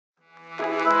If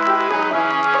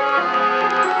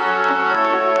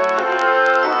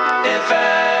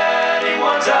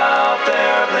anyone's out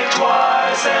there, blink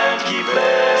twice and keep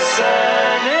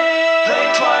listening.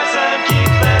 Blink twice and keep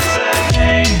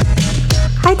listening.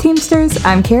 Hi, Teamsters.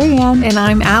 I'm Carrie Ann. And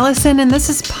I'm Allison, and this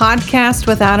is Podcast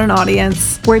Without an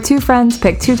Audience. Where two friends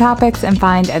pick two topics and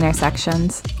find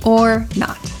intersections. Or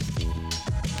not.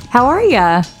 How are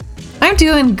ya? I'm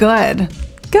doing good.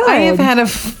 Good. I have had a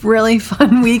really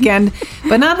fun weekend,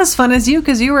 but not as fun as you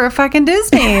because you were at fucking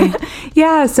Disney.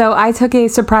 Yeah, so I took a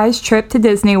surprise trip to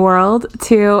Disney World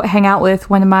to hang out with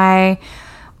one of my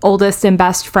oldest and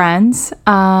best friends.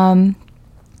 And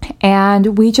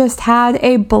we just had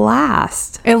a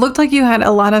blast. It looked like you had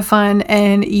a lot of fun,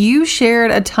 and you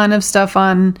shared a ton of stuff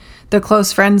on the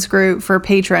Close Friends group for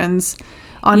patrons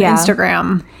on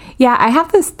Instagram. Yeah, I have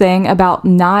this thing about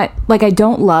I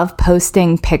don't love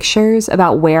posting pictures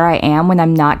about where I am when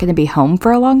I'm not going to be home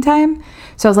for a long time.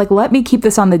 So I was like, let me keep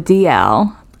this on the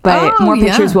DL, but more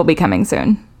pictures will be coming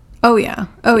soon. Oh, yeah.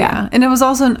 Oh, yeah. And it was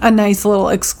also a nice little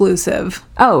exclusive.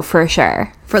 Oh, for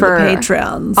sure. For the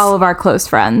patrons. All of our close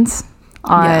friends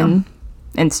on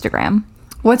Instagram.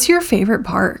 What's your favorite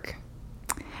park?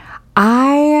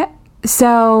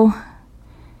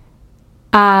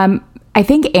 I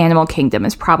think Animal Kingdom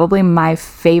is probably my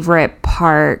favorite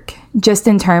park just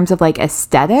in terms of like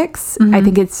aesthetics. Mm-hmm. I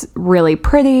think it's really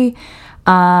pretty.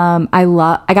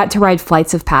 I got to ride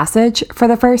Flights of Passage for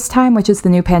the first time, which is the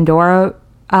new Pandora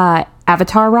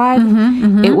Avatar ride. Mm-hmm,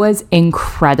 mm-hmm. It was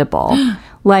incredible.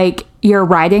 Like, you're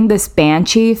riding this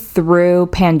banshee through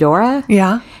Pandora.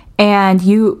 Yeah. And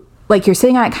you're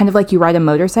sitting on it kind of like you ride a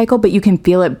motorcycle, but you can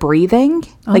feel it breathing.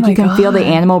 You can feel the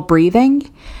animal breathing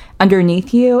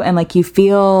underneath you, and like you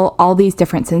feel all these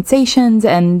different sensations,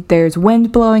 and there's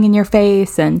wind blowing in your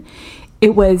face, and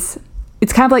it's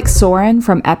kind of like Soarin'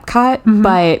 from Epcot, mm-hmm.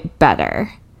 but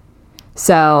better.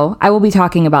 So I will be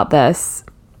talking about this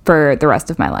for the rest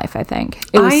of my life, I think.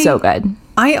 It was so good.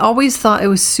 I always thought it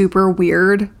was super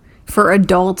weird for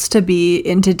adults to be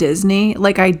into Disney.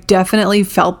 Like, I definitely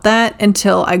felt that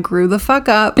until I grew the fuck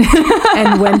up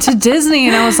and went to Disney,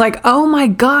 and I was like, oh my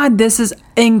God, this is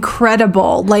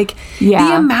incredible. Like, the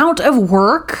amount of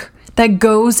work that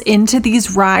goes into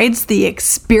these rides, the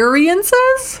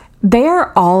experiences. They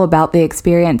are all about the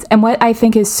experience. And what I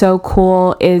think is so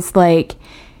cool is, like,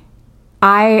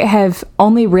 I have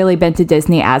only really been to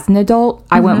Disney as an adult.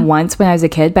 Mm-hmm. I went once when I was a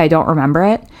kid, but I don't remember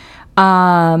it.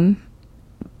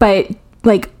 But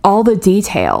like all the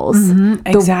details,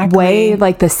 the way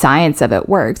like the science of it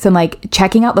works, and like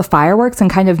checking out the fireworks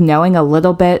and kind of knowing a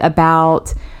little bit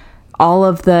about all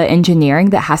of the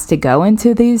engineering that has to go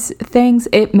into these things,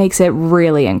 it makes it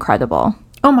really incredible.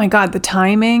 Oh my God, the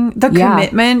timing, the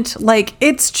commitment, like,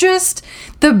 it's just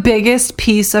the biggest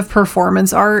piece of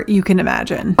performance art you can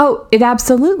imagine. Oh, it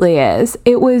absolutely is.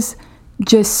 It was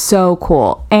just so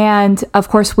cool. And of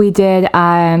course we did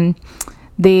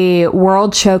the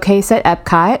World Showcase at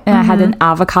Epcot, and I had an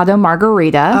avocado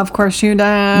margarita. Of course you did.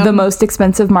 The most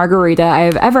expensive margarita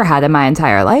I've ever had in my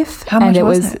entire life. How much and it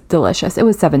was it? Delicious. It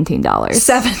was $17.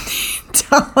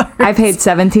 $17. I paid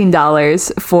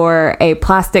 $17 for a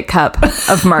plastic cup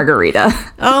of margarita.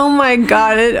 Oh my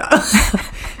God.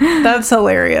 That's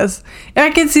hilarious. I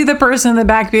can see the person in the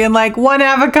back being like, one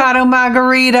avocado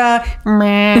margarita,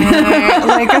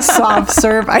 like a soft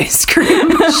serve ice cream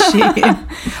machine.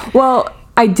 Well,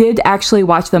 I did actually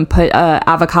watch them put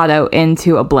avocado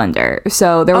into a blender.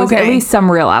 So there was at least some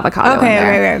real avocado in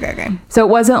there. Okay. So it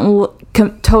wasn't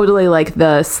totally like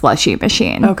the slushy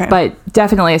machine. Okay. But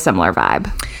definitely a similar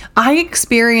vibe. I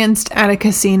experienced at a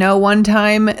casino one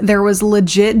time, there was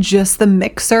legit just the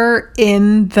mixer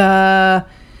in the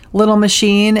little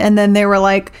machine. And then they were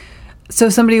like, so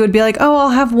somebody would be like, oh, I'll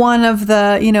have one of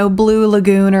the, Blue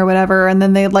Lagoon or whatever. And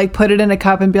then they'd like put it in a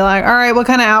cup and be like, all right, what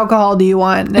kind of alcohol do you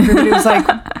want? And everybody was like,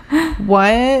 what?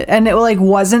 And it like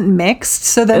wasn't mixed.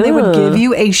 So then they would give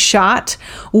you a shot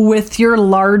with your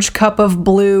large cup of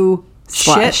blue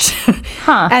slush. Shit.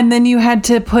 Huh. And then you had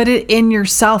to put it in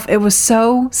yourself. It was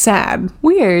so sad.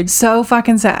 Weird. So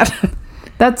fucking sad.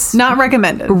 That's not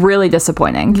recommended. Really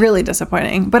disappointing. Really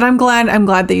disappointing. But I'm glad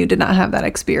that you did not have that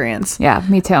experience. Yeah,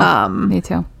 me too. Me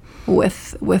too.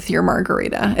 With your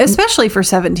margarita, especially for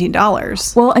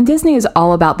 $17. Well, and Disney is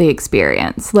all about the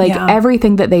experience. Like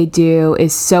everything that they do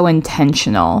is so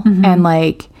intentional, and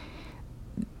like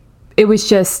it was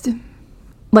just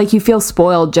like you feel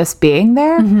spoiled just being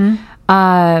there.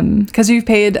 Because you've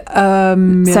paid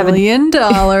 $1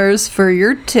 million for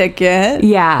your ticket.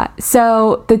 Yeah.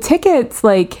 So the tickets,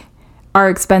 like, are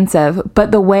expensive,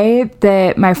 but the way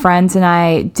that my friends and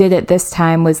I did it this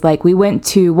time was like we went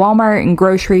to Walmart and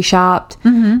grocery shopped,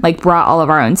 like brought all of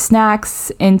our own snacks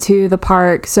into the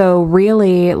park. So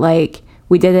really, like,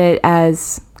 we did it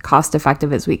as cost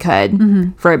effective as we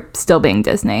could for it still being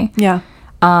Disney. Yeah.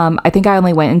 I think I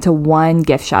only went into one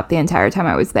gift shop the entire time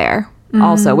I was there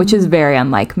also, which is very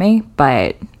unlike me,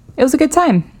 but it was a good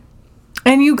time.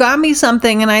 And you got me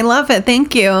something, and I love it.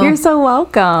 Thank you. You're so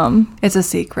welcome. It's a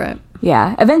secret.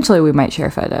 Yeah, eventually we might share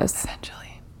photos.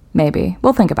 Eventually. Maybe.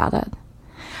 We'll think about it.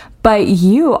 But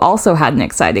you also had an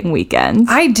exciting weekend.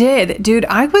 I did. Dude,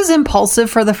 I was impulsive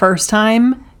for the first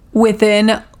time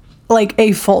within like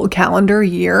a full calendar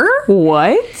year.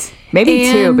 What?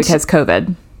 Maybe two And- because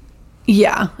COVID.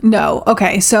 Yeah, no.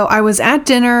 Okay, so I was at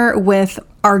dinner with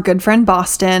our good friend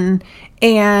Boston,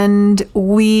 and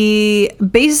we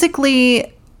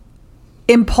basically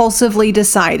impulsively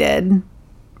decided,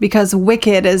 because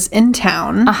Wicked is in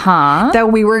town,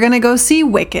 that we were going to go see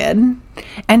Wicked.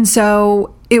 And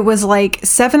so it was like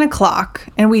 7:00,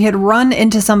 and we had run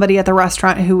into somebody at the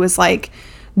restaurant who was like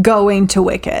going to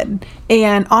Wicked.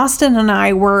 And Austin and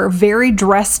I were very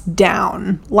dressed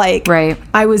down. Like, Right.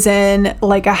 I was in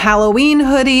like a Halloween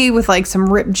hoodie with like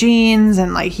some ripped jeans,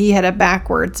 and like he had a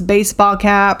backwards baseball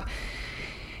cap.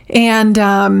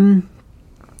 And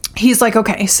he's like,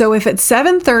 okay, so if it's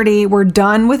 7:30, we're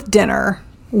done with dinner,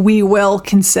 we will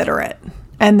consider it.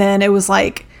 And then it was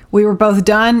like, we were both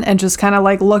done and just kind of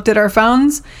like looked at our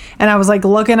phones, and I was like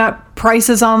looking up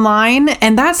prices online.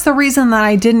 And that's the reason that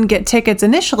I didn't get tickets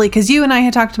initially, because you and I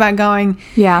had talked about going.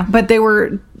 Yeah. But they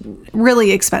were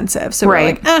really expensive. So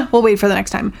Right. we're like, we'll wait for the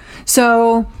next time.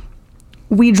 So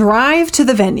we drive to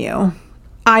the venue.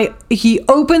 He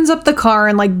opens up the car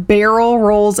and like barrel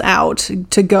rolls out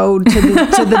to go to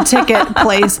the ticket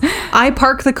place. I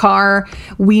park the car,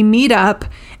 we meet up,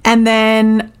 and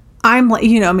then I'm like,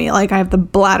 you know me, like I have the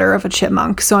bladder of a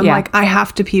chipmunk. So I'm Yeah. like, I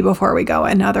have to pee before we go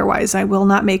in, otherwise I will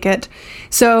not make it.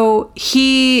 So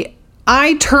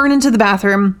I turn into the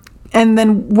bathroom, and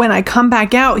then when I come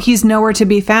back out, he's nowhere to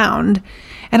be found.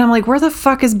 And I'm like, where the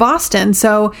fuck is Boston?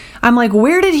 So I'm like,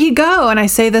 where did he go? And I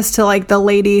say this to like the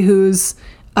lady who's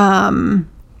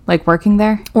Like working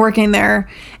there? working there.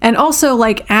 And also,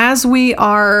 like, as we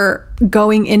are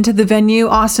going into the venue,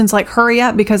 Austin's like, hurry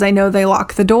up, because I know they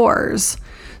lock the doors.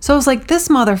 So I was like, this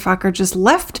motherfucker just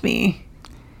left me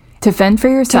To fend for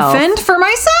to yourself. fend for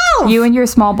myself. You and your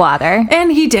small bladder.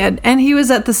 And he did, and he was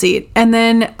at the seat. And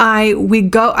then I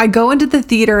go into the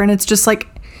theater, and it's just like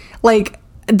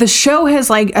the show has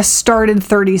like started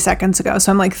 30 seconds ago,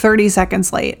 so I'm like 30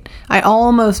 seconds late. I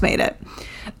almost made it.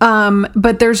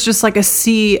 But there's just like a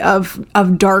sea of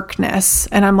darkness,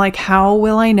 and I'm like, how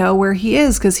will I know where he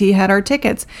is? Because he had our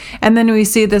tickets. And then we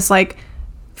see this like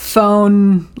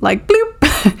phone like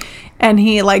bloop, and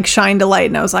he like shined a light,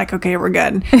 and I was like, okay, we're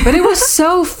good. But it was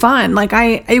so fun. Like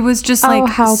it was just like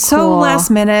how so cool. last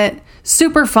minute,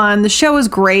 super fun. The show was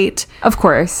great. Of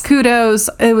course. Kudos.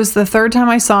 It was the third time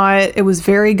I saw it. It was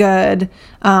very good.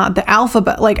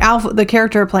 The the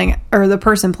character playing, or the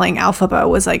person playing Alphaba,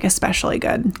 was like especially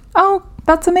good. Oh,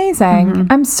 that's amazing.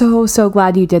 I'm so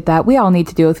glad you did that. We all need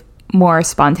to do more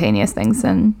spontaneous things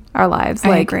in our lives.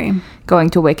 I agree. Going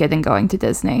to Wicked and going to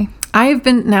Disney. I've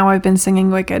been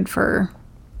singing Wicked for.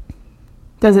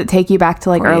 Does it take you back to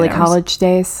like 48 early hours. college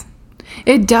days?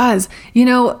 It does. You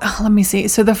know, let me see.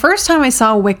 So the first time I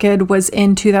saw Wicked was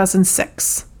in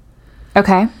 2006.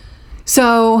 Okay.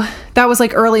 So that was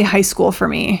like early high school for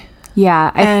me.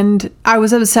 Yeah. And I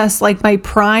was obsessed. Like my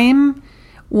prime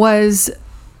was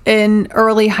in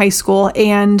early high school,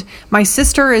 and my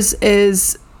sister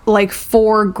is like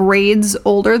 4 grades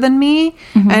older than me.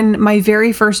 And my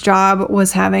very first job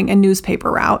was having a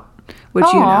newspaper route, which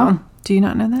you Aw. know. Do you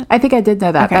not know that? I think I did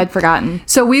know that, Okay. but I'd forgotten.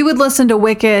 So we would listen to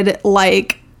Wicked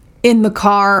like in the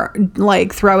car,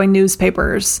 like throwing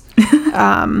newspapers.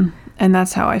 And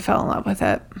that's how I fell in love with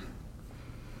it.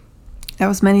 That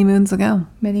was many moons ago.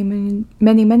 Many moons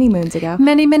ago.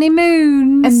 Many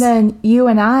moons. And then you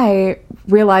and I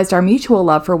realized our mutual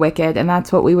love for Wicked, and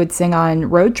that's what we would sing on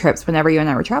road trips whenever you and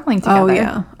I were traveling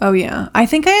together. Oh yeah. I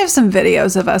think I have some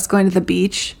videos of us going to the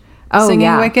beach singing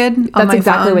yeah. Wicked on That's my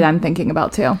exactly phone. what I'm thinking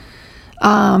about too.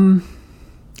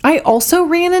 I also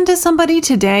ran into somebody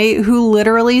today who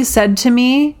literally said to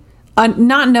me,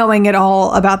 not knowing at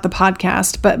all about the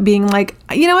podcast, but being like,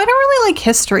 you know, I don't really like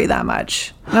history that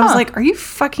much. And I was Huh. like, are you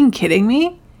fucking kidding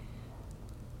me?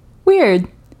 Weird.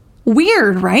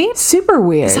 Weird, right? Super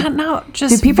weird. Is that not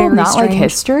just Do people very not like strange?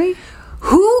 history?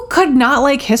 Who could not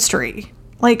like history?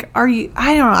 Like, are you,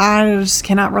 I don't know, I just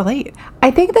cannot relate. I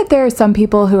think that there are some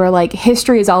people who are like,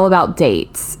 history is all about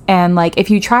dates. And like, if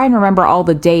you try and remember all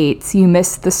the dates, you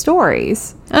miss the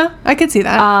stories. I could see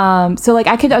that. So like,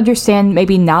 I could understand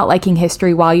maybe not liking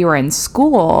history while you were in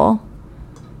school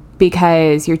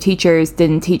because your teachers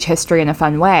didn't teach history in a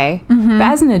fun way. Mm-hmm. But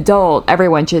as an adult,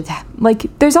 everyone should,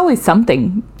 like, there's always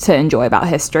something to enjoy about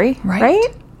history, right?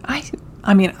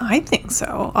 I mean, I think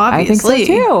so, obviously. I think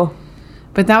so too.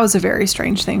 But that was a very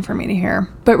strange thing for me to hear.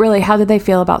 But really, how did they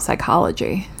feel about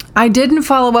psychology? I didn't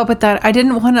follow up with that. I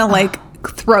didn't want to, like,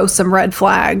 throw some red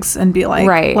flags and be like,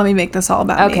 Right. let me make this all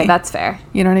about me. Okay, that's fair.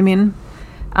 You know what I mean?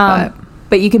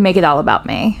 But you can make it all about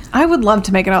me. I would love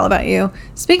to make it all about you.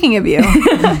 Speaking of you,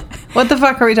 what the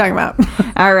fuck are we talking about?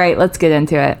 All right, let's get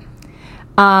into it.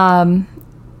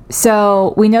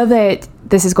 So we know that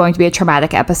this is going to be a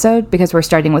traumatic episode because we're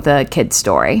starting with a kid's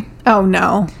story. Oh,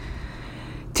 no.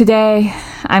 Today,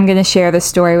 I'm going to share the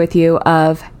story with you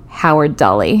of Howard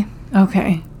Dully,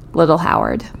 Okay. little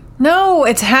Howard. No,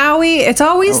 it's Howie. It's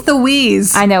always the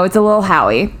wheeze. I know, it's a little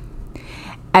Howie.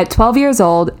 At 12 years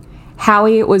old,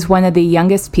 Howie was one of the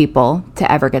youngest people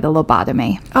to ever get a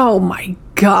lobotomy. Oh, my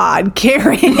God.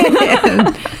 Carrie.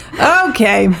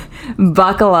 Okay.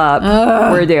 Buckle up.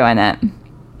 We're doing it.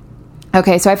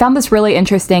 Okay, so I found this really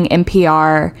interesting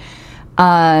NPR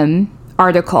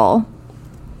article.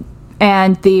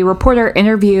 And the reporter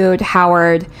interviewed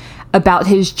Howard about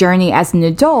his journey as an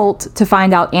adult to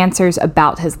find out answers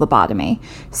about his lobotomy.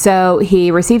 So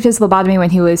he received his lobotomy when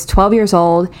he was 12 years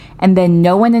old, and then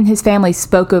no one in his family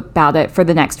spoke about it for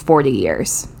the next 40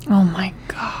 years. Oh, my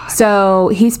God. So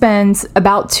he spends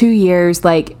about 2 years,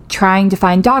 like, trying to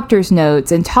find doctor's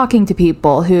notes and talking to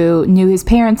people who knew his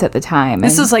parents at the time.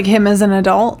 This is like him as an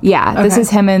adult? Yeah, this Okay. is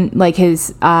him in, like,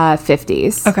 his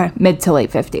 50s. Okay. Mid to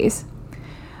late 50s.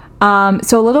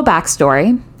 So a little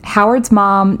backstory. Howard's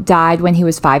mom died when he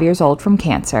was 5 years old from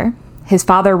cancer. His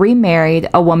father remarried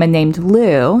a woman named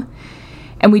Lou.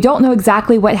 And we don't know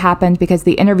exactly what happened because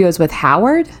the interview was with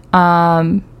Howard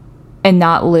and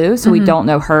not Lou. So we don't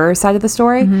know her side of the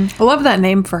story. I love that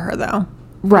name for her, though.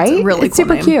 Right? It's a really It's cool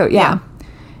super name. cute. Yeah.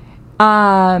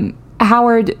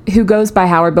 Howard, who goes by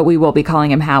Howard, but we will be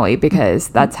calling him Howie because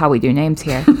that's how we do names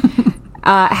here.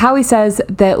 Howie says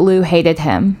that Lou hated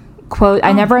him. Quote,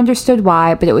 I never understood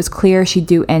why, but it was clear she'd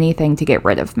do anything to get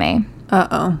rid of me.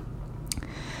 Uh-oh.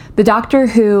 The doctor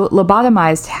who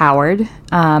lobotomized Howard,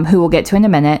 who we'll get to in a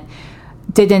minute,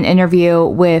 did an interview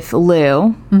with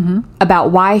Lou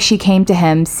about why she came to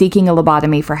him seeking a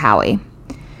lobotomy for Howie.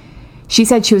 She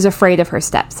said she was afraid of her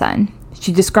stepson.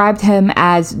 She described him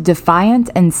as defiant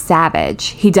and savage.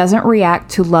 He doesn't react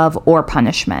to love or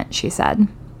punishment, she said.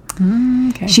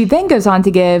 Okay. She then goes on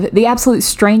to give the absolute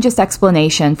strangest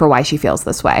explanation for why she feels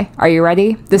this way. Are you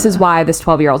ready? This is why this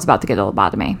 12-year-old's about to get a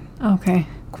lobotomy. Okay.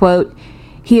 Quote,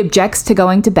 he objects to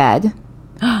going to bed,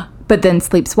 but then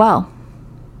sleeps well.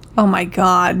 Oh, my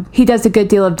God. He does a good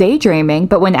deal of daydreaming,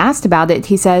 but when asked about it,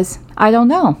 he says, I don't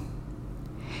know.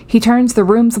 He turns the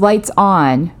room's lights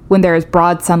on when there is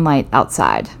broad sunlight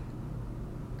outside.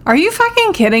 Are you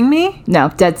fucking kidding me? No,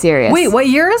 dead serious. Wait, what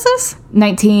year is this?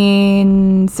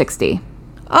 1960.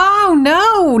 Oh,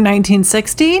 no.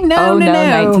 1960? No, Oh, no, no.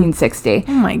 1960.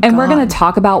 Oh, my And we're going God. to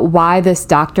talk about why this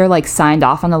doctor, like, signed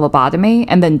off on a lobotomy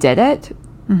and then did it.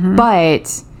 Mm-hmm.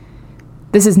 But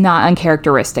this is not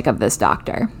uncharacteristic of this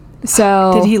doctor.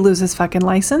 So Did he lose his fucking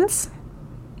license?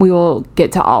 we will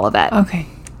get to all of it. Okay.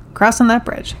 Crossing that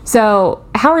bridge. So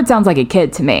Howard sounds like a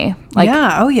kid to me. Like,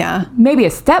 yeah. Oh, yeah. maybe a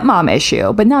stepmom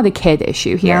issue, but not a kid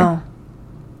issue here. No.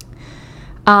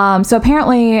 So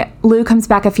apparently Lou comes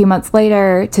back a few months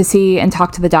later to see and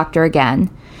talk to the doctor again.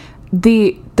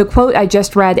 The quote I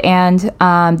just read and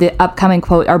the upcoming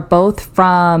quote are both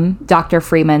from Dr.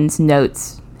 Freeman's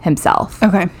notes himself.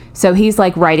 Okay. So he's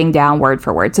like writing down word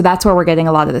for word. So that's where we're getting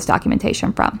a lot of this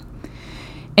documentation from.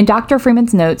 In Dr.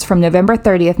 Freeman's notes from November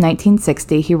 30th,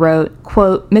 1960, he wrote,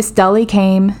 quote, Miss Dully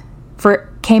came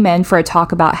in for a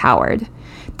talk about Howard.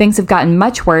 Things have gotten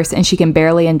much worse and she can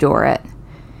barely endure it.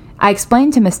 I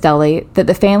explained to Miss Dully that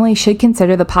the family should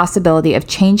consider the possibility of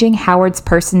changing Howard's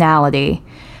personality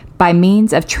by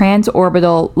means of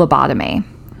transorbital lobotomy.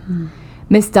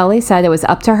 Miss Dully said it was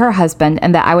up to her husband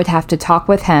and that I would have to talk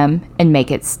with him and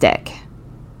make it stick.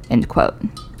 End quote.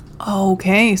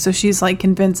 Okay. So she's like,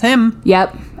 convince him.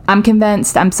 Yep, I'm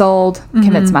convinced. I'm sold.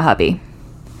 Convince my hubby.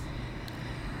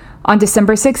 On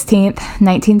December 16th,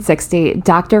 1960,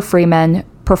 Dr. Freeman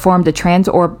performed a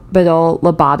transorbital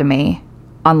lobotomy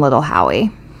on little Howie.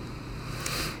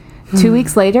 2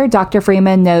 weeks later, Dr.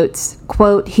 Freeman notes,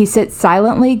 quote, he sits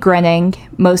silently grinning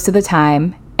most of the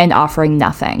time and offering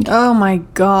nothing. Oh my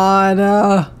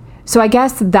God. So I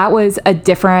guess that was a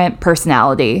different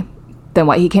personality than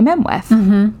what he came in with.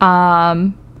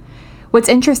 What's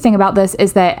interesting about this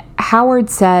is that Howard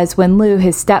says when Lou,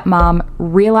 his stepmom,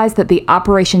 realized that the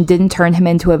operation didn't turn him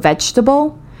into a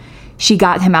vegetable, she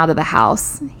got him out of the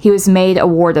house. He was made a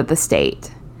ward of the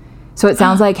state. So it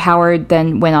sounds like Howard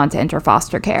then went on to enter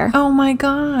foster care. Oh my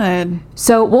God.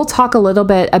 So we'll talk a little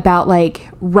bit about like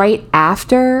right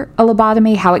after a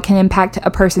lobotomy, how it can impact a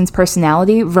person's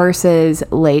personality versus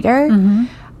later.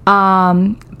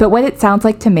 But what it sounds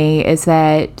like to me is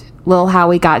that Lil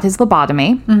Howie got his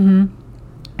lobotomy.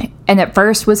 And at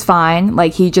first was fine.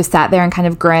 Like he just sat there and kind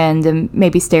of grinned and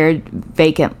maybe stared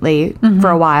vacantly for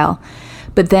a while.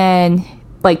 But then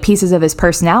like pieces of his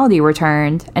personality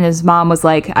returned and his mom was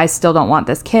like, I still don't want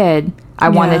this kid. I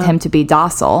wanted him to be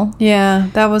docile. Yeah,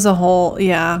 that was a whole,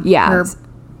 Yeah.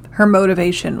 Her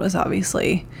motivation was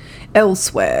obviously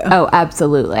elsewhere. Oh,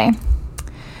 absolutely.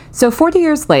 So 40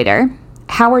 years later,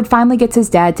 Howard finally gets his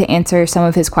dad to answer some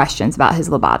of his questions about his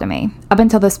lobotomy. Up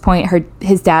until this point,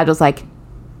 his dad was like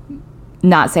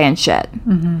not saying shit.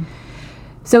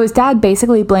 So his dad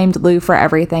basically blamed Lou for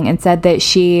everything and said that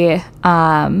she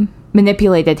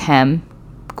manipulated him,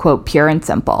 quote, pure and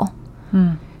simple.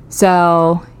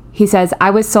 So he says,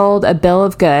 I was sold a bill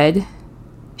of good.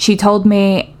 She sold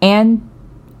me and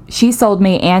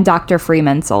Dr.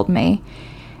 Freeman sold me,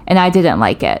 and I didn't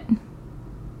like it.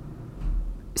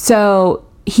 So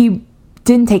he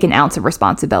didn't take an ounce of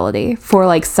responsibility for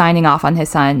like signing off on his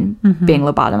son being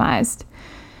lobotomized.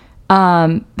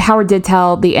 Howard did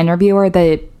tell the interviewer that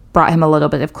it brought him a little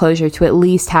bit of closure to at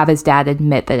least have his dad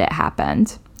admit that it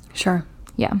happened. Sure.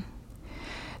 Yeah.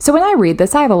 So when I read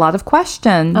this, I have a lot of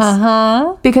questions.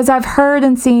 Because I've heard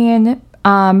and seen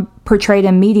portrayed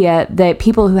in media that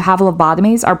people who have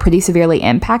lobotomies are pretty severely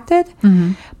impacted.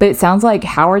 But it sounds like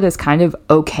Howard is kind of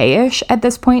okay-ish at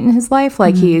this point in his life.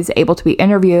 Like he's able to be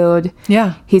interviewed.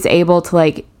 Yeah. He's able to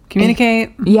like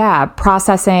Communicate. Yeah,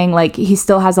 processing. Like he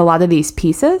still has a lot of these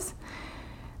pieces.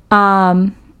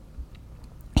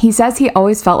 He says he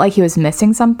always felt like he was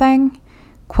missing something.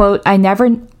 Quote, I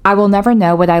will never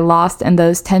know what I lost in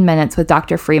those 10 minutes with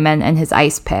Dr. Freeman and his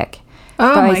ice pick.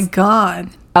 Oh my God.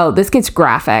 Oh, this gets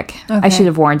graphic. I should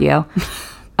have warned you.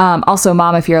 Also,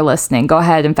 Mom, if you're listening, go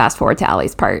ahead and fast forward to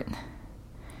Allie's part.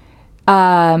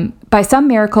 By some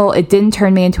miracle, it didn't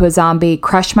turn me into a zombie,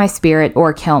 crush my spirit,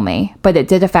 or kill me, but it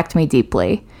did affect me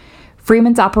deeply.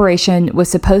 Freeman's operation was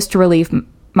supposed to relieve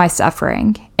my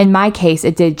suffering. In my case,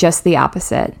 it did just the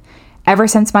opposite. Ever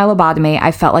since my lobotomy,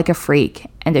 I felt like a freak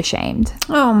and ashamed.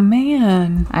 Oh,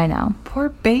 man. I know. Poor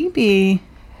baby.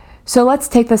 So let's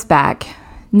take this back.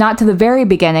 Not to the very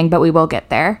beginning, but we will get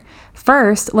there.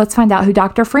 First, let's find out who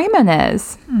Dr. Freeman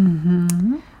is.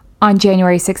 On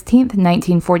January 16th,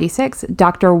 1946,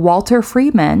 Dr. Walter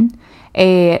Freeman,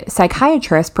 a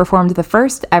psychiatrist, performed the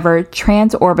first ever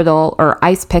transorbital or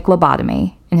ice pick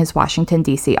lobotomy in his Washington,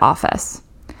 D.C. office.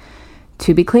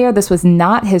 To be clear, this was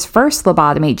not his first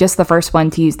lobotomy, just the first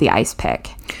one to use the ice pick.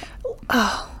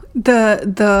 I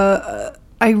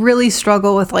really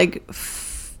struggle with like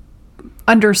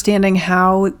understanding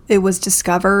how it was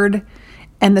discovered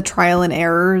and the trial and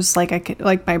errors.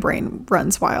 Like my brain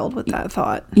runs wild with that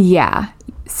thought. Yeah.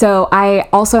 So I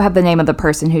also have the name of the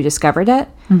person who discovered it.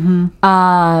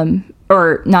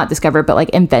 Or not discovered, but like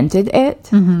invented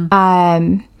it.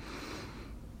 And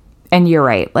you're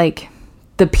right. Like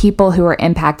the people who are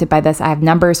impacted by this, I have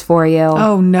numbers for you.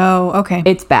 Oh no. Okay.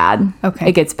 It's bad. Okay.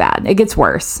 It gets bad. It gets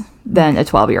worse than a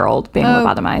 12-year-old being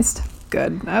lobotomized.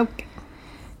 Good. Okay.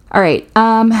 All right.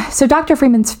 So Dr.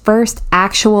 Freeman's first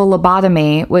actual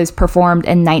lobotomy was performed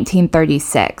in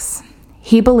 1936.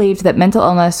 He believed that mental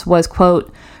illness was,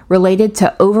 quote, related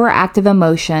to overactive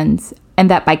emotions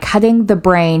and that by cutting the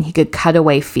brain, he could cut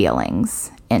away feelings,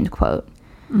 end quote.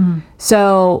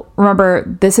 So remember,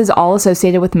 this is all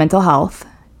associated with mental health.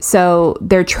 So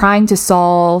they're trying to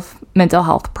solve mental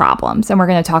health problems. And we're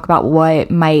going to talk about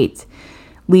what might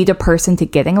lead a person to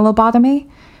getting a lobotomy.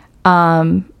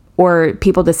 Or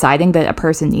people deciding that a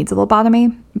person needs a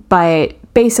lobotomy. But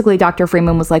basically, Dr.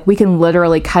 Freeman was like, we can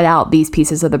literally cut out these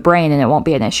pieces of the brain and it won't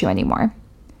be an issue anymore.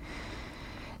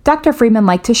 Dr. Freeman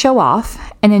liked to show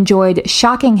off and enjoyed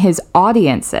shocking his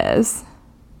audiences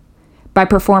by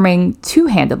performing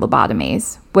two-handed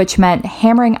lobotomies, which meant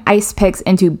hammering ice picks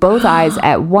into both eyes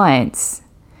at once.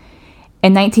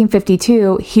 In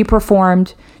 1952, he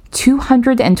performed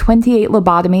 228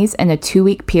 lobotomies in a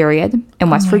 2-week period in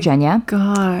West Virginia.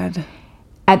 God.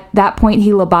 At that point,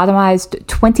 he lobotomized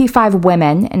 25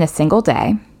 women in a single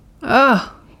day. Ugh.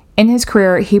 In his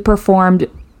career, he performed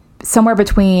somewhere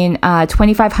between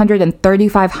 2,500 and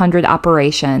 3,500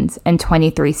 operations in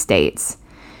 23 states.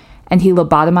 And he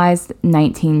lobotomized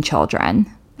 19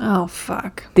 children. Oh,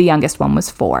 fuck. The youngest one was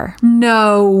 4.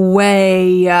 No way.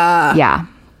 Yeah.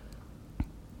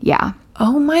 Yeah.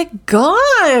 Oh, my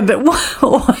God.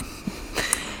 What?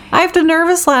 I have to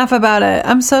nervous laugh about it.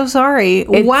 I'm so sorry.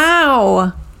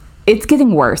 Wow. It's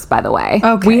getting worse, by the way.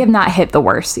 Okay. We have not hit the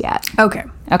worst yet. Okay.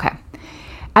 Okay.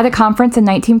 At a conference in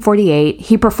 1948,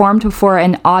 he performed before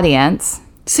an audience.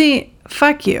 See,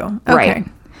 fuck you. Okay. Right.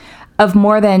 Of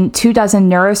more than 24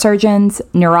 neurosurgeons,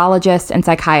 neurologists, and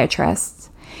psychiatrists.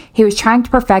 He was trying to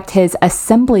perfect his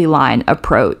assembly line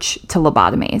approach to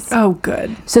lobotomies. Oh,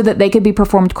 good. So that they could be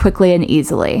performed quickly and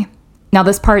easily. Now,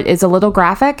 this part is a little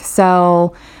graphic,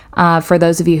 so for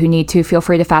those of you who need to, feel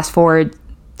free to fast forward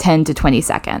 10 to 20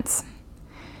 seconds.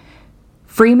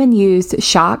 Freeman used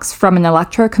shocks from an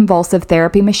electroconvulsive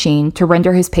therapy machine to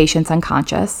render his patients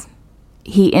unconscious.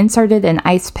 He inserted an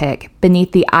ice pick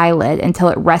beneath the eyelid until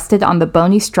it rested on the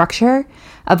bony structure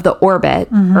of the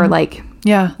orbit, or like...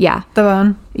 Yeah. Yeah. The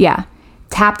bone. Yeah.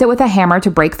 Tapped it with a hammer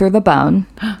to break through the bone,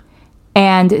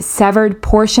 and severed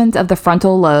portions of the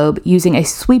frontal lobe using a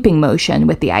sweeping motion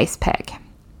with the ice pick.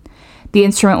 The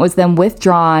instrument was then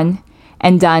withdrawn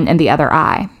and done in the other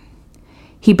eye.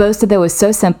 He boasted that it was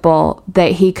so simple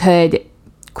that he could,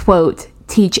 quote,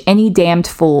 teach any damned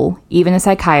fool, even a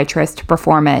psychiatrist, to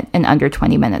perform it in under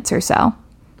 20 minutes or so.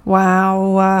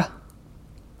 Wow.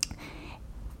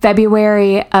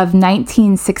 February of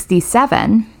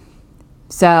 1967.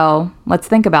 So let's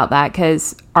think about that,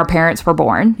 because our parents were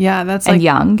born. Yeah, that's and like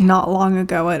young. Not long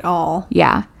ago at all.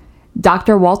 Yeah.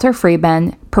 Dr. Walter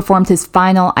Freeman performed his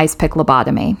final ice pick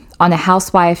lobotomy on a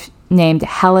housewife named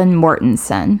Helen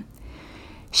Mortensen.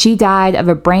 She died of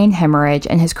a brain hemorrhage,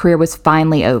 and his career was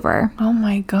finally over. Oh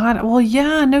my God. Well,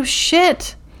 yeah, no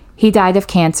shit. He died of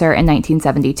cancer in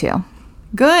 1972.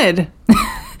 Good.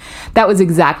 That was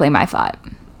exactly my thought.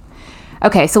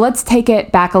 Okay, so let's take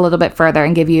it back a little bit further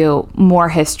and give you more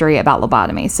history about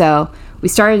lobotomy. So we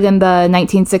started in the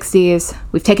 1960s.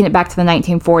 We've taken it back to the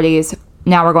 1940s.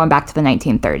 Now we're going back to the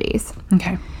 1930s.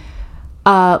 Okay.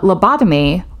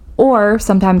 Lobotomy, or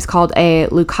sometimes called a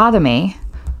leucotomy,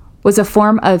 was a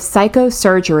form of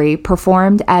psychosurgery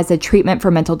performed as a treatment for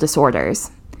mental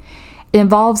disorders. It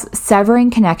involves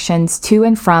severing connections to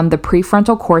and from the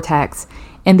prefrontal cortex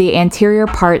and the anterior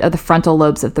part of the frontal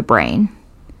lobes of the brain.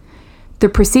 The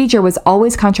procedure was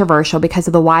always controversial because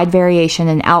of the wide variation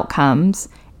in outcomes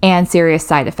and serious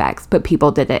side effects, but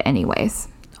people did it anyways.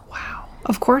 Wow.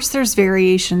 Of course there's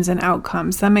variations in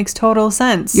outcomes. That makes total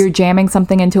sense. You're jamming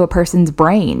something into a person's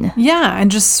brain. Yeah, and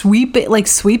just sweep it, like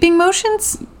sweeping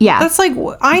motions? Yeah. That's like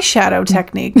eyeshadow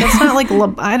technique. That's not like,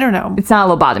 I don't know. It's not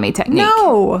a lobotomy technique.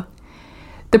 No.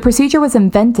 The procedure was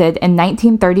invented in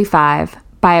 1935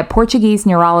 by a Portuguese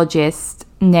neurologist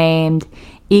named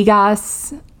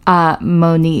Egas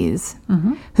Moniz,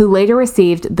 who later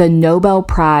received the Nobel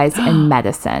Prize in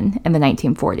Medicine in the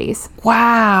 1940s.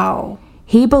 Wow.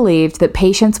 He believed that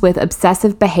patients with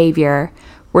obsessive behavior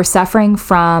were suffering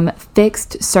from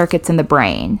fixed circuits in the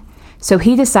brain. So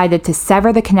he decided to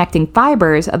sever the connecting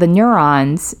fibers of the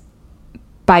neurons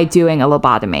by doing a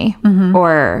lobotomy.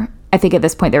 Or I think at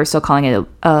this point they were still calling it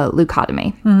a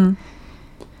leucotomy.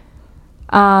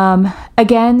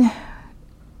 Again,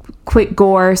 quick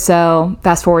gore, so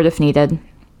fast forward if needed.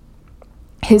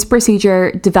 His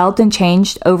procedure developed and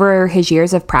changed over his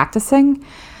years of practicing,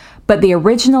 but the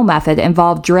original method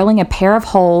involved drilling a pair of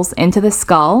holes into the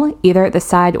skull, either at the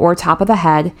side or top of the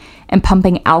head, and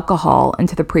pumping alcohol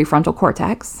into the prefrontal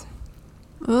cortex.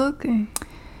 Okay.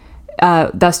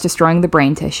 Thus destroying the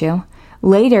brain tissue.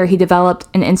 Later, he developed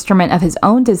an instrument of his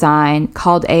own design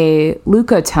called a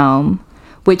leucotome,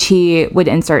 which he would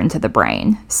insert into the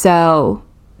brain. So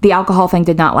the alcohol thing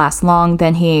did not last long.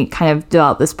 Then he kind of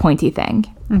developed this pointy thing.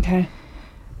 Okay.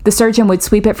 The surgeon would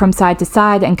sweep it from side to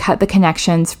side and cut the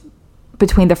connections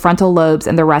between the frontal lobes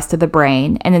and the rest of the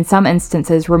brain, and in some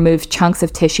instances remove chunks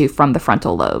of tissue from the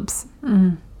frontal lobes.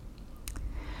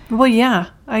 Well, yeah.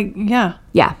 Yeah.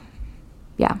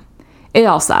 Yeah. It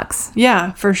all sucks.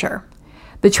 Yeah, for sure.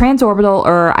 The transorbital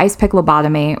or ice pick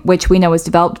lobotomy, which we know was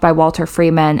developed by Walter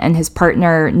Freeman and his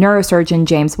partner neurosurgeon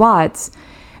James Watts,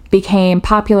 became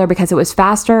popular because it was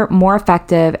faster, more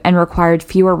effective, and required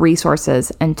fewer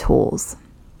resources and tools.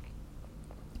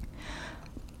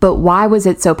 But why was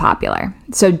it so popular?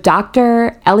 So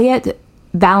Dr. Elliot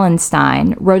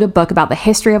Wallenstein wrote a book about the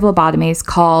history of lobotomies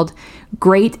called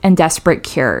Great and Desperate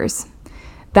Cures.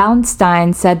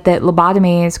 Wallenstein said that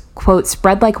lobotomies, quote,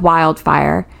 spread like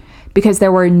wildfire because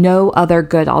there were no other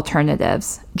good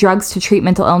alternatives. Drugs to treat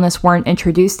mental illness weren't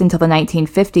introduced until the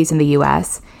 1950s in the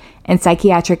US, and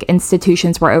psychiatric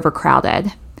institutions were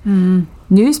overcrowded.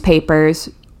 Newspapers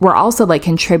were also like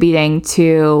contributing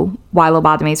to why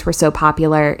lobotomies were so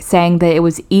popular, saying that it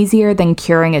was easier than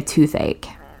curing a toothache.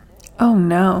 Oh,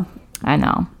 no. I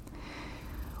know.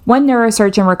 One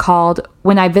neurosurgeon recalled,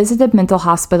 when I visited mental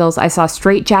hospitals, I saw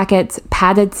straitjackets,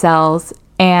 padded cells,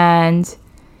 and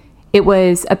it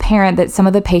was apparent that some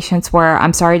of the patients were,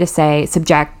 I'm sorry to say,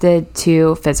 subjected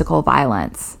to physical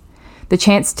violence. The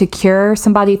chance to cure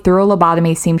somebody through a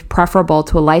lobotomy seemed preferable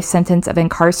to a life sentence of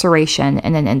incarceration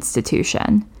in an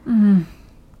institution.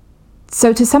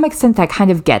 So to some extent, I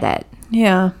kind of get it.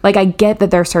 Yeah. Like, I get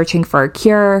that they're searching for a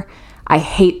cure. I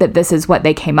hate that this is what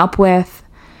they came up with.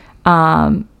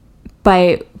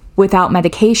 But without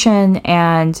medication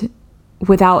and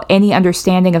without any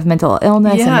understanding of mental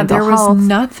illness and mental there health. was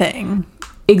nothing.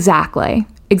 Exactly.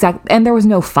 And there was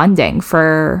no funding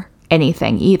for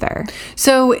anything either.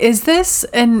 So is this,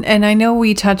 and I know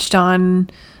we touched on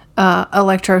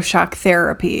electroshock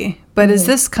therapy, but is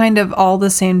this kind of all the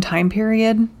same time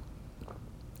period?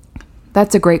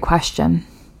 That's a great question.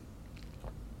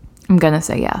 I'm going to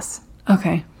say yes.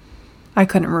 Okay. I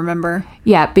couldn't remember.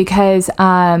 Yeah, because,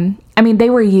 they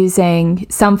were using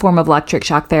some form of electric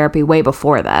shock therapy way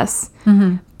before this.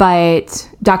 But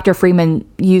Dr. Freeman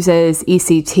uses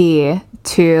ECT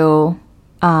to,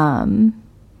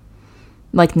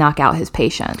 knock out his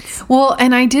patients. Well,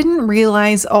 and I didn't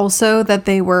realize also that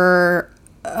they were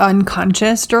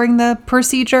unconscious during the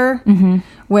procedure,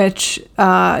 which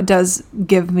does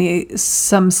give me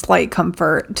some slight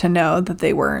comfort to know that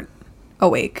they weren't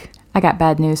awake. I got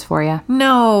bad news for you.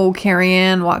 No, Carrie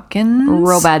Ann Watkins.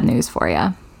 Real bad news for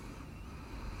you.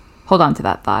 Hold on to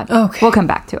that thought. Okay. We'll come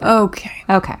back to it.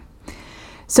 Okay.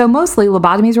 So mostly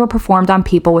lobotomies were performed on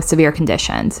people with severe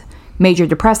conditions. Major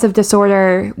depressive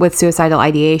disorder with suicidal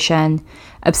ideation,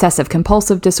 obsessive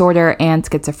compulsive disorder, and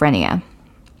schizophrenia.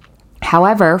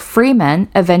 However, Freeman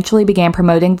eventually began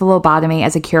promoting the lobotomy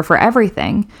as a cure for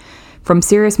everything, from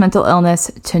serious mental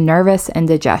illness to nervous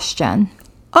indigestion.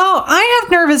 Oh, I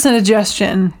have nervous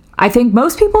indigestion. I think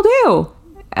most people do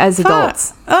as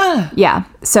adults. Yeah.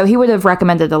 So he would have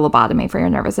recommended a lobotomy for your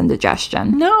nervous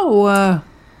indigestion. No.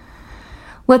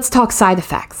 Let's talk side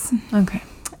effects. Okay.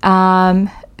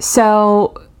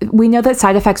 So we know that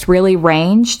side effects really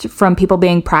ranged from people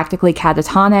being practically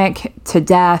catatonic to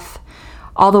death,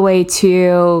 all the way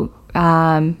to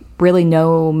really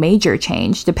no major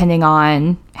change, depending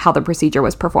on how the procedure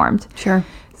was performed. Sure.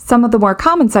 Some of the more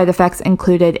common side effects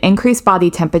included increased body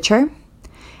temperature,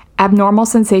 abnormal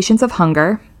sensations of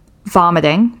hunger,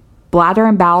 vomiting, bladder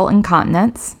and bowel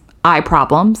incontinence, eye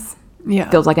problems. Yeah.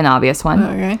 Feels like an obvious one.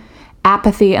 Okay.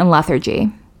 Apathy and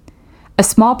lethargy. A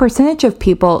small percentage of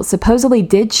people supposedly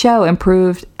did show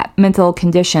improved mental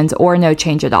conditions or no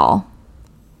change at all.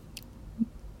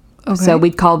 Okay. So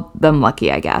we'd call them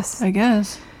lucky, I guess. I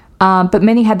guess. But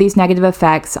many had these negative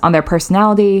effects on their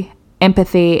personality,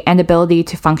 empathy, and ability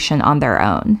to function on their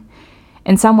own.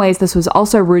 In some ways, this was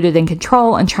also rooted in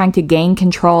control and trying to gain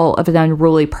control of an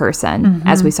unruly person,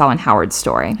 as we saw in Howard's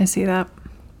story. I see that.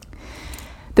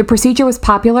 The procedure was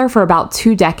popular for about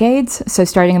 2 decades, so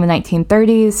starting in the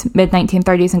 1930s,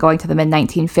 mid-1930s, and going to the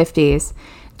mid-1950s.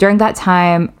 During that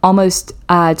time, almost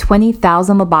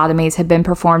 20,000 lobotomies had been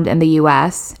performed in the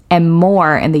U.S. and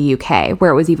more in the UK, where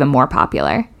it was even more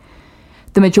popular.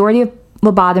 The majority of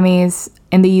lobotomies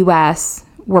in the U.S.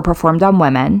 were performed on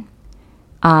women,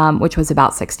 which was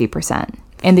about 60%.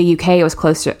 In the UK, it was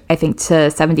close to, I think,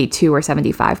 to 72 or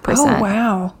 75%. Oh,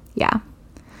 wow. Yeah.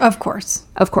 Of course.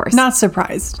 Of course. Not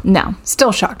surprised. No.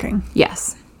 Still shocking.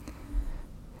 Yes.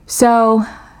 So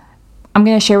I'm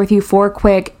going to share with you 4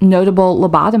 quick notable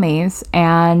lobotomies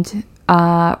and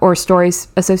or stories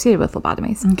associated with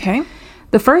lobotomies. Okay.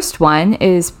 The first one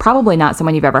is probably not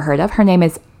someone you've ever heard of. Her name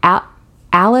is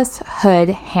Alice Hood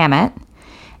Hammett,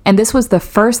 and this was the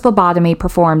first lobotomy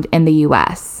performed in the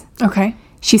U.S. Okay.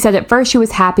 She said at first she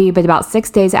was happy, but about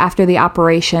 6 days after the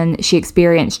operation, she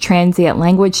experienced transient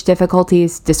language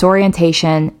difficulties,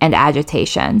 disorientation, and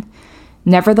agitation.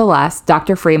 Nevertheless,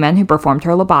 Dr. Freeman, who performed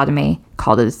her lobotomy,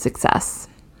 called it a success.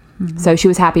 So she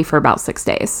was happy for about 6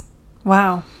 days.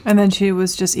 Wow. And then she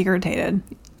was just irritated.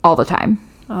 All the time.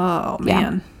 Oh,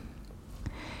 man.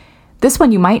 This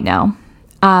one you might know.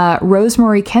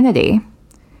 Rosemary Kennedy,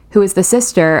 who is the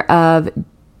sister of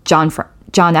John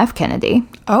F. Kennedy.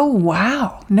 Oh,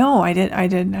 wow. No, I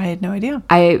had no idea.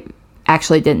 I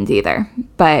actually didn't either,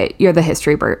 but you're the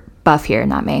history buff here,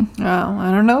 not me. Oh,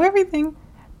 I don't know everything.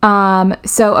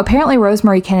 So apparently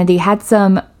Rosemary Kennedy had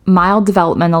some mild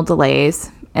developmental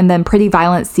delays, and then pretty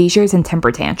violent seizures and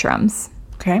temper tantrums.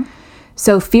 Okay.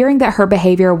 So fearing that her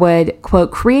behavior would,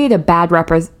 quote, create a bad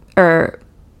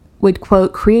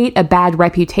create a bad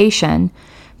reputation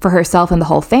for herself and the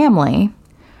whole family,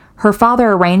 her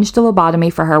father arranged a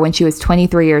lobotomy for her when she was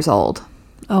 23 years old.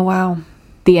 Oh, wow.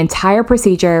 The entire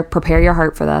procedure, prepare your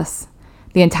heart for this,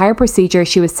 the entire procedure,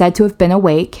 she was said to have been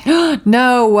awake,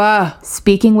 No.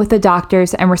 speaking with the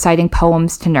doctors and reciting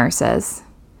poems to nurses.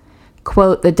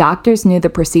 Quote, the doctors knew the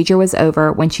procedure was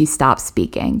over when she stopped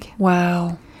speaking.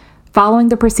 Wow. Following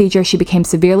the procedure, she became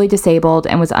severely disabled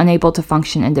and was unable to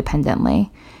function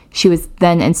independently. She was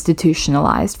then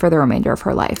institutionalized for the remainder of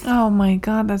her life. Oh my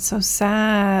God, that's so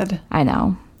sad. I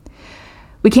know.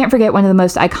 We can't forget one of the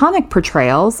most iconic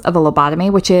portrayals of a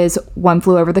lobotomy, which is One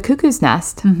Flew Over the Cuckoo's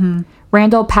Nest. Mm-hmm.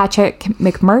 Randall Patrick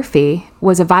McMurphy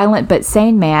was a violent but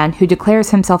sane man who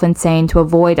declares himself insane to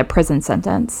avoid a prison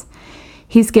sentence.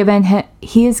 He is given a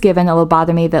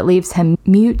lobotomy that leaves him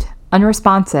mute,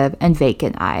 unresponsive, and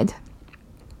vacant-eyed.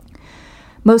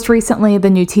 Most recently, the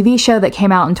new TV show that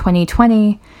came out in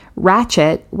 2020,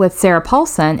 Ratched, with Sarah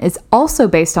Paulson, is also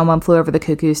based on One Flew Over the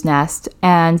Cuckoo's Nest,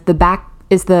 and the back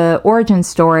is the origin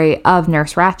story of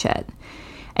Nurse Ratched.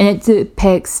 And it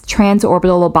depicts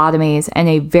transorbital lobotomies in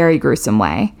a very gruesome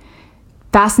way.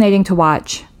 Fascinating to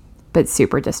watch, but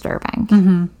super disturbing.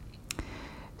 Mm-hmm.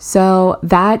 So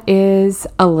that is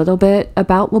a little bit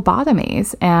about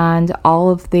lobotomies and all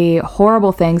of the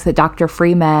horrible things that Dr.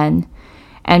 Freeman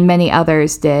and many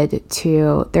others did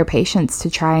to their patients to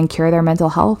try and cure their mental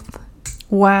health.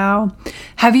 Wow.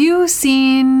 Have you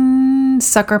seen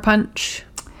Sucker Punch?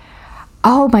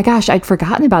 Oh my gosh, I'd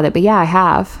forgotten about it, but yeah, I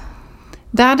have.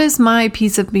 That is my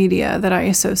piece of media that I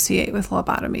associate with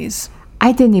lobotomies.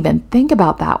 I didn't even think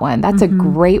about that one. That's a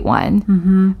great one.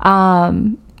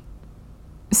 Mm-hmm.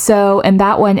 So in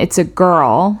that one, it's a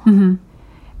girl,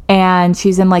 and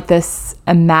she's in like this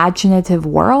imaginative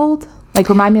world. Like,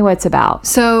 remind me what it's about.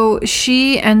 So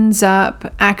she ends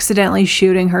up accidentally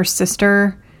shooting her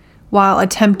sister while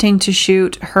attempting to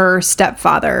shoot her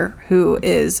stepfather, who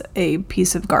is a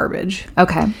piece of garbage.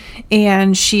 Okay.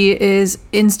 And she is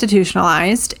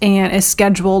institutionalized and is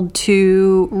scheduled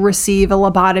to receive a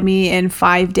lobotomy in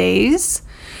 5 days.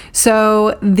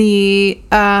 So the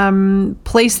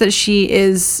place that she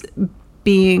is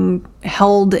being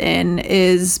held in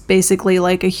is basically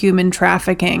like a human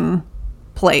trafficking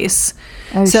place.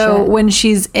 Oh, so shit. when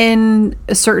she's in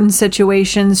certain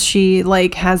situations, she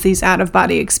like has these out of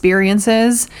body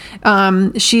experiences.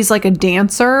 She's like a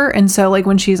dancer, and so like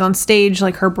when she's on stage,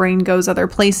 like her brain goes other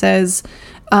places.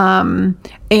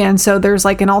 And so there's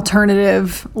like an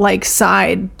alternative like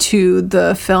side to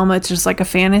the film. It's just like a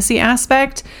fantasy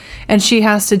aspect, and she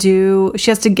has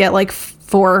to get like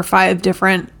 4 or 5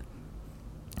 different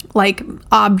like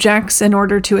objects in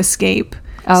order to escape.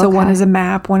 So one is a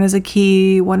map, one is a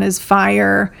key, one is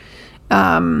fire.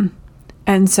 And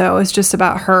so it's just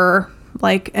about her,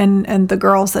 like, and the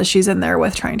girls that she's in there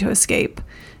with trying to escape.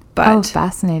 But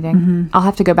Fascinating. I'll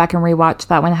have to go back and rewatch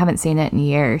that one. I haven't seen it in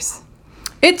years.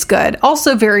 it's good.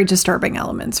 Also very disturbing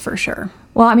elements for sure.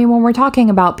 Well, I mean, when we're talking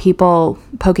about people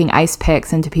poking ice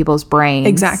picks into people's brains.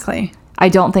 Exactly. I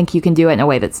don't think you can do it in a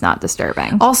way that's not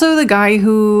disturbing. Also, the guy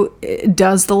who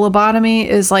does the lobotomy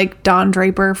is like Don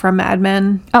Draper from Mad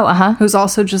Men. Oh, uh-huh. Who's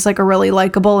also just like a really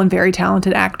likable and very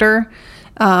talented actor.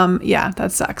 Yeah,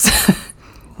 that sucks.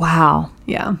 Wow.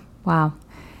 Yeah. Wow.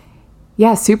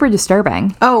 Yeah, super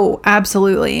disturbing. Oh,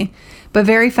 absolutely. But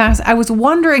very fast. I was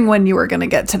wondering when you were going to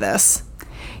get to this.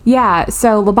 Yeah,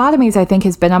 so lobotomies, I think,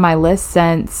 has been on my list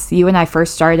since you and I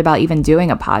first started about even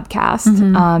doing a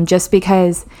podcast. Just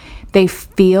because they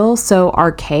feel so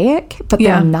archaic, but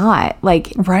Yeah. they're not.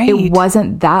 Like, Right. it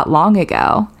wasn't that long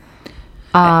ago.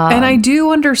 And I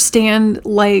do understand,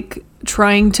 like,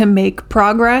 trying to make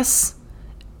progress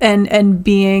and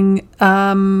being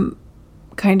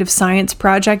kind of science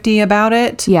project-y about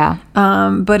it. Yeah.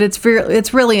 But it's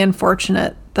really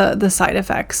unfortunate, the side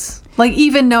effects. Like,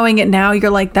 even knowing it now, you're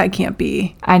like, that can't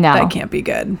be. I know. That can't be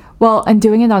good. Well, and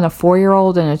doing it on a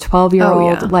 4-year-old and a 12-year-old,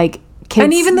 Oh, yeah. like, kids.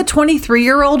 And even the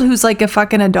 23-year-old who's like a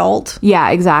fucking adult. Yeah,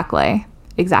 exactly.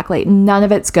 Exactly. None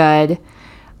of it's good.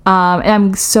 And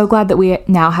I'm so glad that we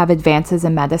now have advances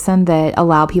in medicine that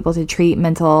allow people to treat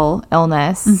mental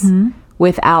illness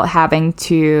without having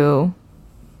to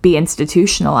be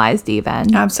institutionalized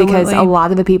even. Absolutely. Because a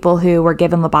lot of the people who were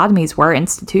given lobotomies were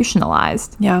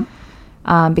institutionalized Yeah.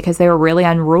 because they were really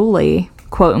unruly,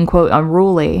 quote unquote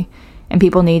unruly, and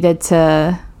people needed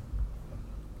to,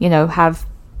 you know, have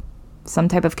some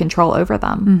type of control over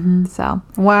them. So,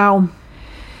 Wow.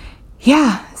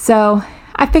 yeah. So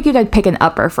I figured I'd pick an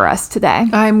upper for us today.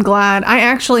 I'm glad. I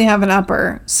actually have an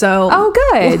upper. So Oh,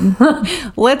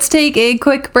 good. let's take a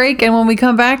quick break. And when we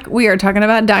come back, we are talking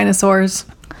about dinosaurs.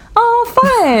 Oh,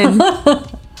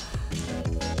 fun.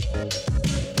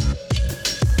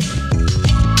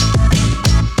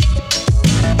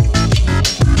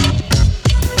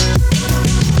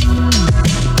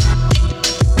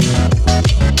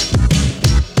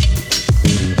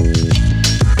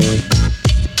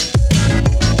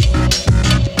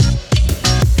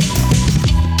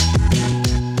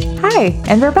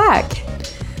 And we're back.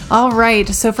 All right.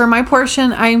 So for my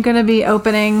portion, I'm going to be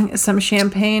opening some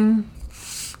champagne.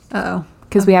 Oh,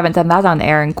 because we haven't done that on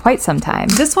air in quite some time.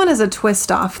 This one is a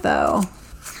twist off, though.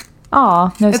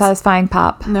 Aw, no satisfying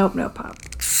pop. Nope, no pop.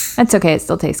 That's okay. It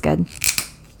still tastes good.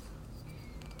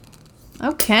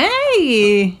 Okay.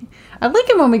 I like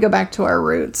it when we go back to our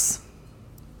roots.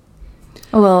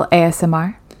 A little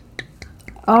ASMR.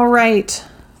 All right.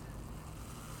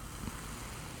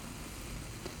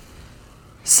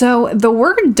 So the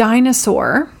word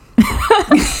dinosaur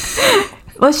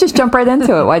Let's just jump right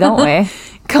into it. Why don't we?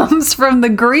 comes from the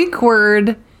Greek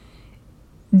word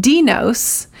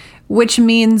dinos, which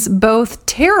means both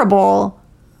terrible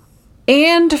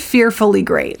and fearfully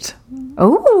great.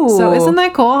 Oh, So isn't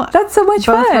that cool? That's so much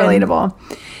Both fun. relatable.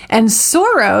 And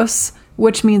sauros,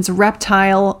 which means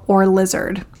reptile or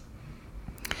lizard.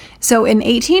 So in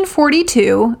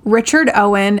 1842, Richard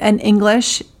Owen, an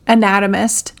English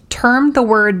anatomist, termed the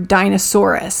word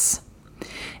Dinosaurus.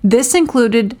 This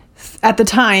included, at the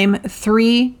time,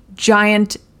 3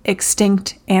 giant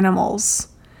extinct animals.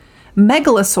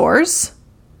 Megalosaurs.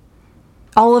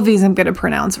 All of these I'm going to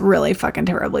pronounce really fucking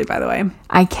terribly, by the way.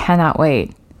 I cannot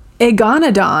wait.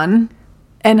 Iguanodon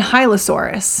and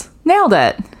Hylosaurus. Nailed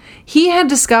it. He had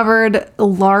discovered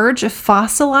large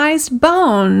fossilized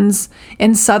bones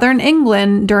in southern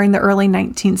England during the early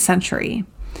 19th century.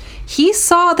 He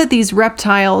saw that these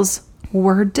reptiles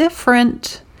were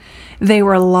different. They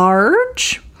were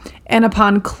large, and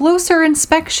upon closer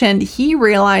inspection, he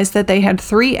realized that they had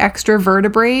 3 extra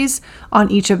vertebrae on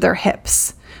each of their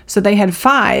hips. So they had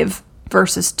 5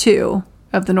 versus 2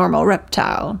 of the normal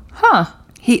reptile. Huh.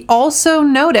 He also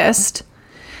noticed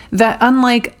that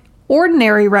unlike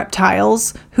ordinary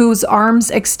reptiles whose arms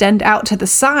extend out to the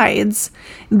sides,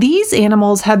 these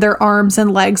animals had their arms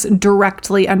and legs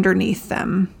directly underneath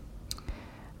them.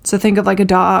 So think of like a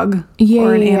dog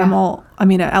or an animal. I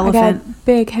mean, an I elephant. got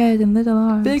big head and little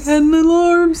arms. Big head and little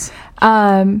arms.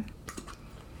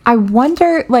 I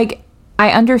wonder, like, I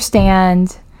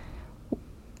understand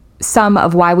some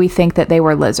of why we think that they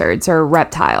were lizards or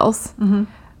reptiles. Mm-hmm.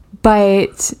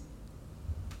 But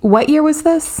what year was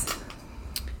this?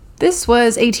 This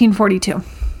was 1842.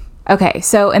 Okay,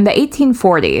 so in the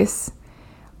 1840s,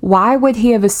 why would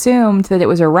he have assumed that it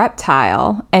was a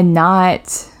reptile and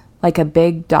not like a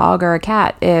big dog or a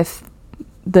cat if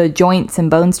the joints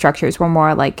and bone structures were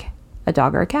more like a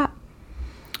dog or a cat?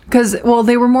 Because, well,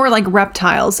 they were more like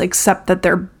reptiles, except that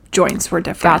their joints were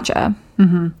different. Gotcha.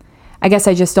 Mm-hmm. I guess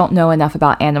I just don't know enough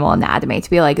about animal anatomy to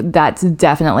be like, that's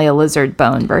definitely a lizard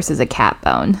bone versus a cat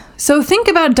bone. So think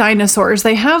about dinosaurs.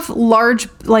 They have large,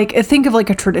 like, think of like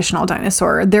a traditional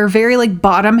dinosaur. They're very like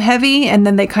bottom heavy, and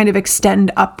then they kind of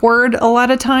extend upward a lot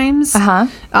of times.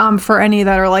 For any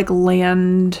that are like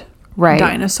land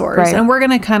dinosaurs. Right. And we're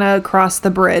going to kind of cross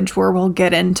the bridge where we'll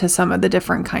get into some of the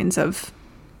different kinds of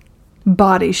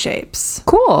body shapes.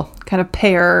 Cool. Kind of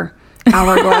pear,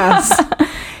 hourglass.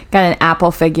 Got an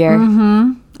apple figure.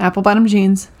 Mm-hmm. Apple bottom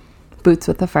jeans. Boots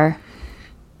with the fur.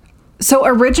 So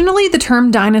originally the term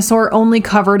dinosaur only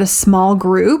covered a small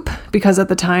group because at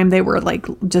the time they were like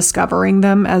discovering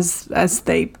them as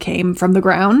they came from the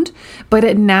ground. But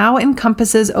it now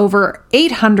encompasses over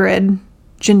 800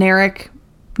 generic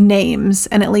names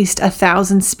and at least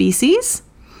 1,000 species.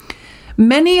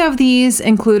 Many of these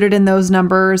included in those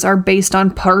numbers are based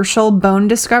on partial bone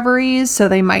discoveries, so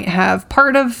they might have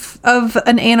part of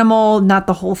an animal, not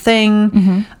the whole thing.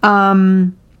 Mm-hmm.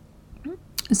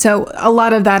 So a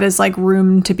lot of that is like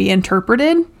room to be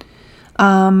interpreted.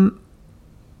 But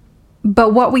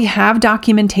what we have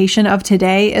documentation of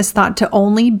today is thought to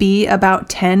only be about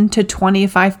 10 to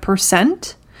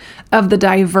 25% of the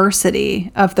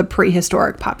diversity of the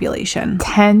prehistoric population.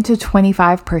 10 to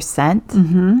 25%?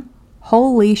 Mm-hmm.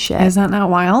 Holy shit. Is that not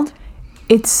wild?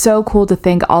 It's so cool to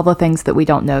think all the things that we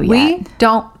don't know yet. We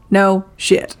don't know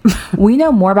shit. We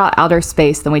know more about outer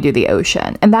space than we do the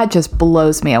ocean, and that just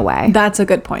blows me away. That's a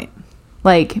good point.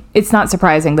 Like, it's not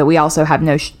surprising that we also have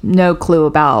no clue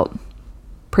about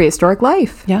prehistoric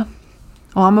life. Yeah.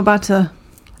 Well, I'm about to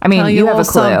I mean, tell you have a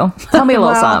clue. something. Tell me a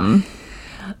little Well, something.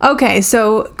 Okay,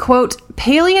 so, quote,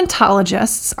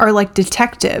 paleontologists are like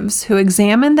detectives who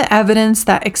examine the evidence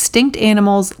that extinct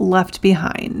animals left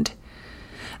behind.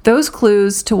 Those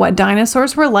clues to what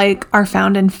dinosaurs were like are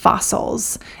found in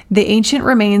fossils, the ancient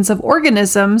remains of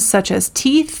organisms such as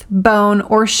teeth, bone,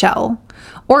 or shell,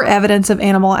 or evidence of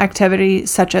animal activity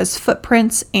such as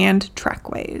footprints and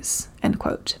trackways, end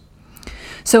quote.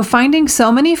 So finding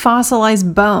so many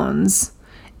fossilized bones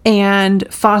and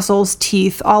fossils,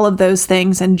 teeth, all of those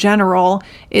things in general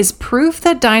is proof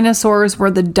that dinosaurs were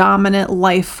the dominant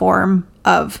life form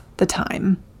of the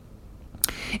time.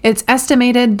 It's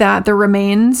estimated that the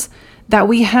remains that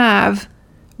we have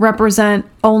represent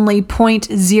only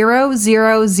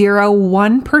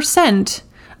 0.0001%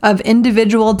 of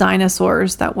individual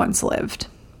dinosaurs that once lived.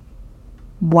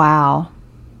 Wow.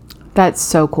 That's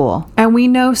so cool. And we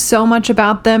know so much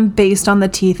about them based on the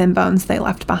teeth and bones they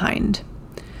left behind.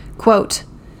 Quote,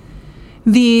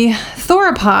 the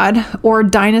theropod, or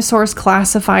dinosaurs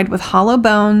classified with hollow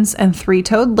bones and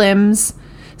three-toed limbs,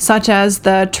 such as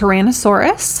the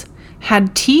Tyrannosaurus,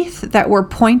 had teeth that were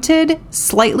pointed,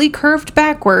 slightly curved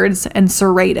backwards, and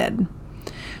serrated.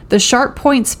 The sharp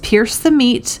points pierce the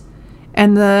meat,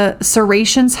 and the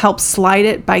serrations help slide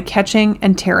it by catching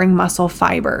and tearing muscle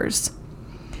fibers.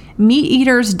 Meat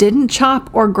eaters didn't chop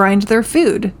or grind their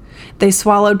food. They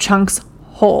swallowed chunks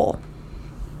whole.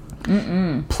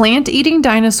 Plant-eating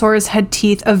dinosaurs had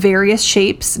teeth of various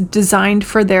shapes designed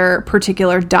for their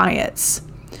particular diets.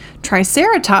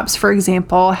 Triceratops, for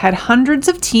example, had hundreds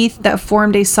of teeth that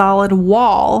formed a solid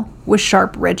wall with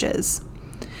sharp ridges.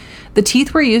 The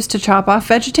teeth were used to chop off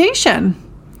vegetation.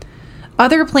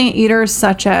 Other plant eaters,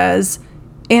 such as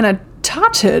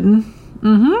Anatotid,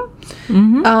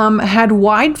 had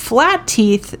wide, flat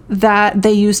teeth that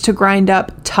they used to grind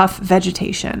up tough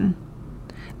vegetation.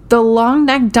 The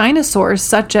long-necked dinosaurs,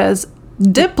 such as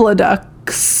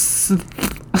Diplodocus,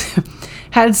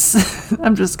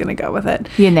 I'm just going to go with it.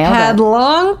 You nailed had it.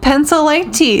 long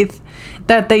pencil-like teeth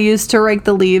that they used to rake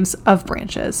the leaves of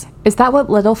branches. Is that what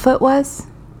Littlefoot was?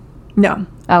 No,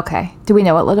 Okay. Do we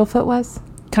know what Littlefoot was?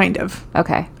 kind of,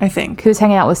 Okay. I think. Who's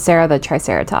hanging out with Sarah the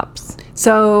Triceratops?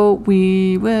 So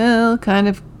we will kind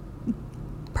of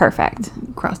Perfect.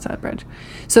 cross that bridge.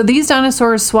 So these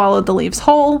dinosaurs swallowed the leaves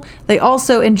whole. They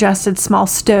also ingested small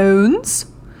stones,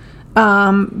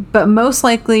 but most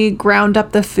likely ground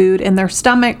up the food in their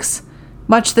stomachs,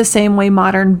 much the same way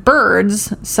modern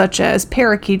birds, such as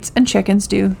parakeets and chickens,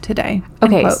 do today.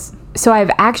 End Okay. quote. So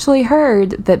I've actually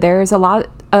heard that there's a lot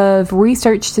of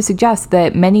research to suggest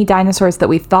that many dinosaurs that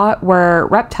we thought were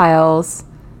reptiles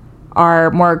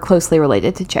are more closely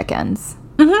related to chickens.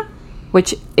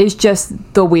 Which is just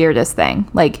the weirdest thing.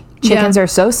 Like, chickens are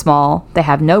so small, they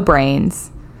have no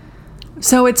brains.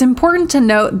 So it's important to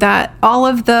note that all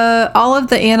of the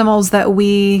animals that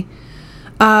we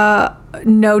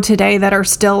know today that are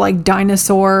still like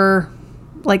dinosaur,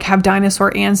 like have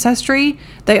dinosaur ancestry,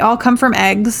 they all come from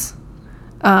eggs,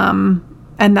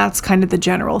 and that's kind of the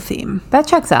general theme. That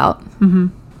checks out.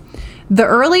 The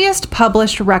earliest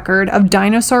published record of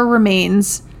dinosaur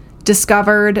remains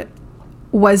discovered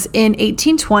was in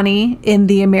 1820 in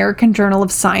the American Journal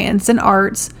of Science and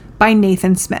Arts by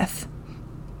Nathan Smith.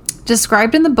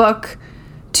 Described in the book,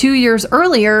 2 years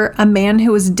earlier, a man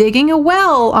who was digging a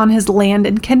well on his land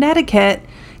in Connecticut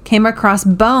came across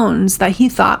bones that he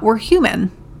thought were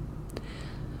human.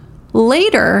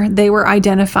 Later, they were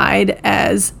identified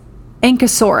as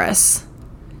Ankylosaurus.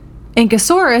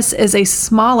 Ankylosaurus is a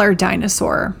smaller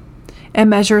dinosaur. It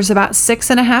measures about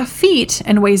 6.5 feet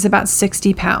and weighs about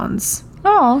 60 pounds.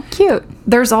 Oh, cute.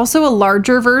 There's also a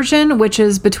larger version, which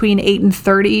is between 8 and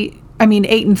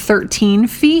 13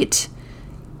 feet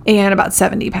and about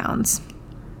 70 pounds.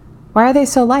 Why are they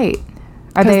so light?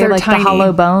 Are 'Cause they they're like tiny. the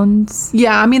hollow bones?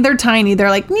 Yeah, I mean, they're tiny. They're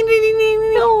like,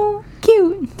 Oh,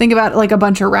 cute. think about like a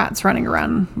bunch of rats running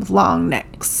around with long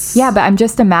necks. Yeah, but I'm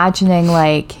just imagining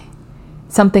like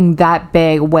something that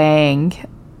big weighing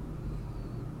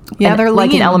Yeah, they're like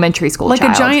an lean. elementary school like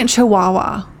child. a giant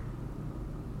chihuahua.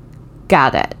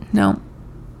 Got it. No.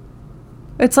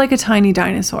 It's like a tiny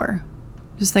dinosaur.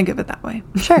 Just think of it that way.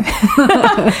 Sure.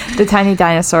 The tiny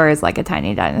dinosaur is like a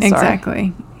tiny dinosaur.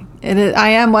 Exactly. It is, I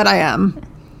am what I am.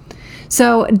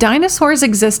 So, dinosaurs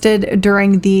existed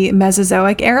during the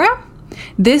Mesozoic era.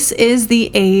 This is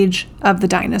the age of the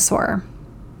dinosaur.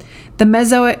 The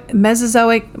Mesozoic,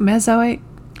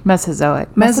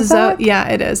 yeah,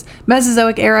 it is.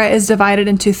 Mesozoic era is divided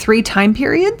into 3 time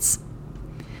periods.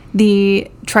 The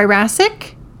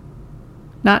Triassic,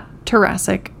 not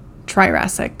Jurassic,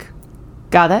 Triassic.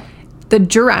 Got it. The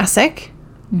Jurassic,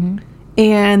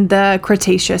 and the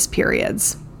Cretaceous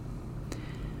periods.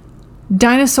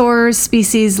 Dinosaur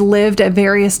species lived at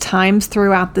various times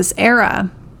throughout this era.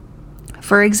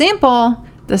 For example,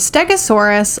 the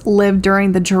Stegosaurus lived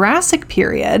during the Jurassic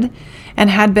period and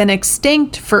had been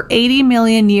extinct for 80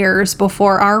 million years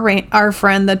before our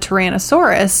friend the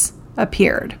Tyrannosaurus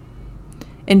appeared.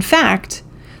 In fact,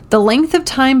 the length of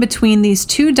time between these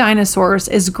two dinosaurs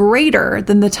is greater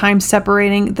than the time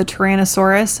separating the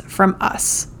Tyrannosaurus from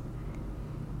us.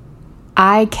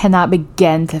 I cannot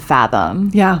begin to fathom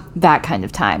Yeah. that kind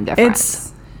of time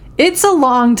difference. It's a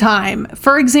long time.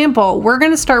 For example, we're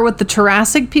going to start with the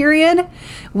Jurassic period,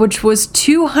 which was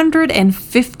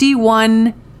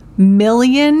 251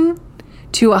 million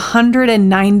to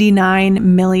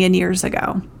 199 million years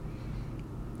ago.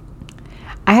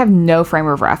 I have no frame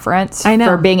of reference I know.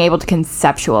 for being able to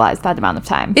conceptualize that amount of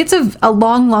time. It's a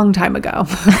long, long time ago.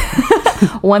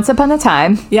 Once upon a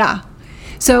time. Yeah.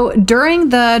 So during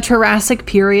the Jurassic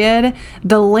period,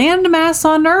 the landmass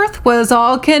on Earth was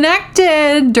all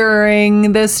connected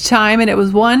during this time, and it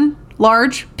was one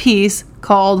large piece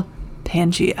called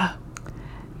Pangaea.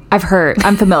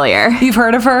 I'm familiar. You've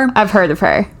heard of her? I've heard of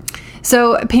her.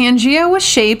 So Pangaea was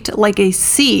shaped like a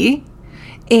C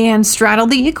and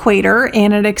straddled the equator,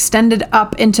 and it extended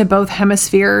up into both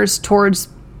hemispheres towards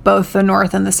both the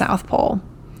North and the South Pole.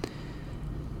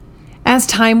 As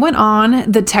time went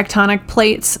on, the tectonic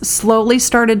plates slowly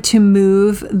started to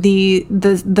move the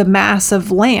mass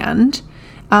of land,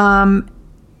 and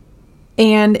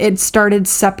it started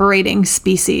separating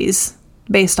species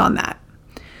based on that.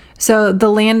 So the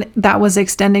land that was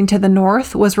extending to the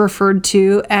north was referred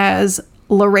to as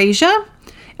Laurasia,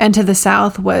 and to the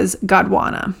south was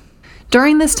Gondwana.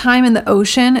 During this time in the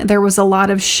ocean, there was a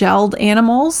lot of shelled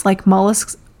animals like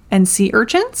mollusks and sea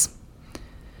urchins.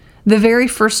 The very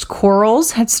first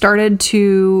corals had started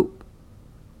to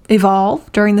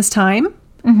evolve during this time.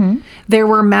 Mm-hmm. There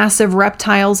were massive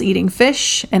reptiles eating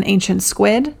fish and ancient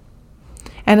squid.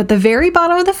 And at the very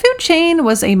bottom of the food chain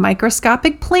was a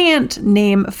microscopic plant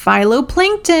named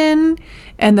phytoplankton,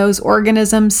 and those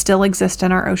organisms still exist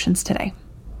in our oceans today.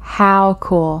 How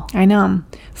cool. I know.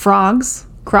 Frogs,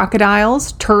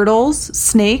 crocodiles, turtles,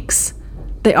 snakes,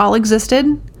 they all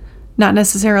existed, not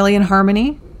necessarily in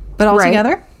harmony, but all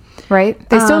together. Right.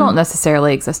 They still don't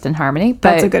necessarily exist in harmony,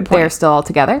 but That's a good point. they're still all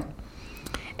together.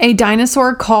 A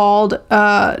dinosaur called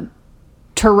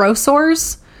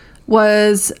pterosaurs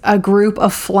was a group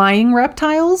of flying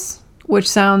reptiles, which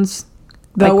sounds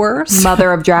the worst.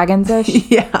 Mother of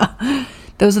dragons-ish. Yeah.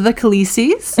 Those are the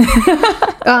Khaleesi's.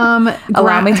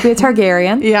 Allow me to be a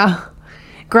Targaryen. Yeah.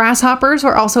 Grasshoppers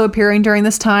were also appearing during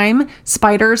this time.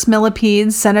 Spiders,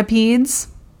 millipedes, centipedes,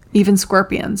 even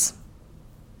scorpions.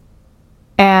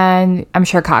 And I'm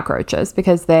sure cockroaches,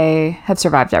 because they have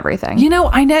survived everything. You know,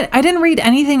 I didn't read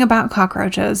anything about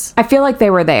cockroaches. I feel like they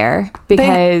were there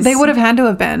because... They would have had to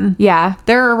have been. Yeah.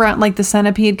 They're around like the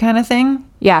centipede kind of thing.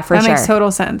 Yeah, for That sure. makes total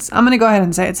sense. I'm going to go ahead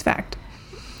and say it's fact.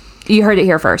 You heard it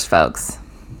here first, folks.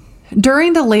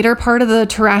 During the later part of the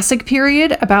Jurassic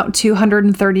period, about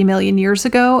 230 million years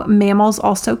ago, mammals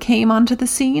also came onto the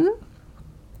scene.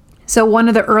 So one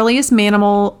of the earliest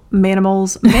mammals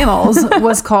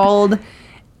was called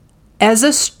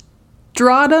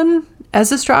Esostrodon.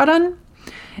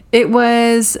 It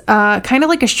was kind of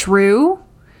like a shrew,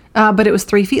 but it was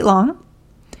 3 feet long.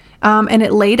 And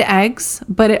it laid eggs,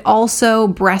 but it also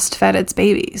breastfed its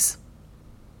babies.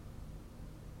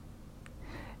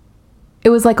 It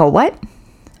was like a what?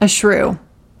 A shrew.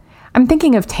 I'm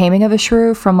thinking of Taming of a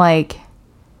Shrew from like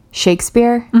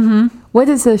Shakespeare. Mm-hmm. What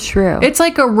is a shrew? It's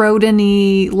like a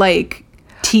rodent-y, like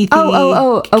teethy.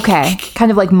 Oh, okay. Kind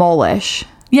of like mole-ish.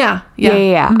 Yeah.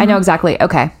 Yeah. I know exactly.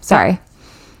 Okay, sorry.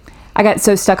 I got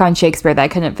so stuck on Shakespeare that I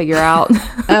couldn't figure out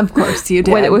Of course you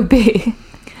did. what it would be.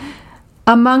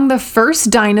 Among the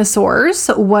first dinosaurs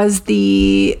was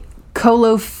the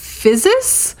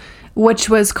Colophysis, which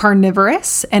was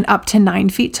carnivorous and up to 9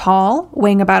 feet tall,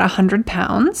 weighing about 100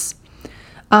 pounds.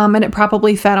 And it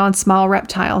probably fed on small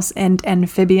reptiles and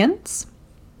amphibians.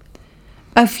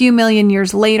 A few million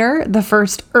years later, the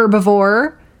first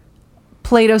herbivore,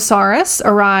 Plateosaurus,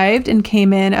 arrived and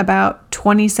came in about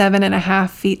 27 and a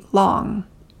half feet long.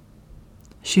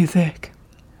 She thick.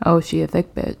 Oh, she a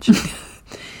thick bitch.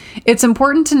 It's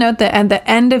important to note that at the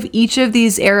end of each of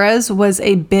these eras was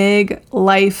a big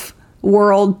life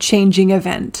world-changing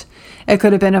event. It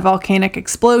could have been a volcanic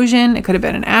explosion, it could have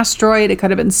been an asteroid, it could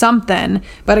have been something,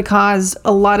 but it caused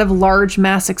a lot of large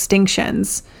mass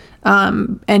extinctions.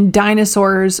 And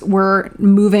dinosaurs were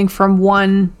moving from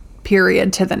one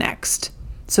period to the next.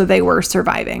 So they were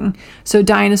surviving. So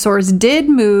dinosaurs did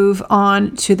move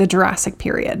on to the Jurassic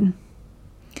period.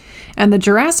 And the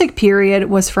Jurassic period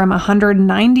was from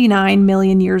 199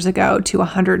 million years ago to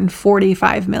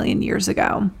 145 million years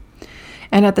ago.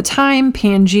 And at the time,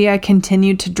 Pangaea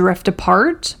continued to drift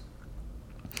apart.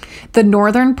 The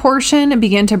northern portion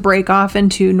began to break off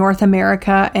into North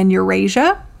America and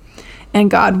Eurasia. And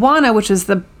Gondwana, which is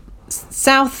the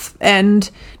south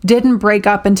end, didn't break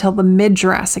up until the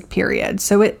mid-Jurassic period.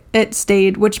 So it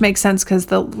stayed, which makes sense because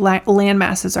the land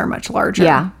masses are much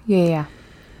larger. Yeah.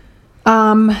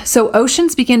 So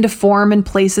oceans began to form in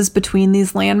places between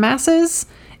these land masses,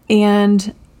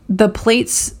 and the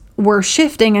plates were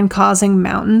shifting and causing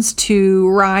mountains to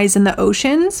rise in the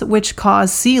oceans, which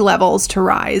caused sea levels to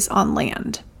rise on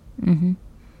land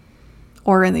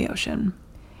or in the ocean.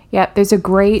 Yeah, there's a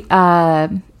great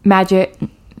Magic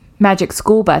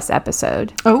School Bus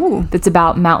episode. Oh. That's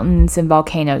about mountains and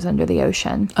volcanoes under the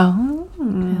ocean. Oh.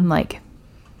 And like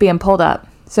being pulled up.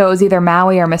 So it was either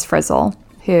Maui or Miss Frizzle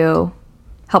who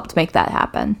helped make that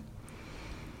happen.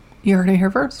 You heard it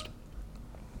here first.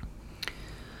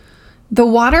 The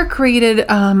water created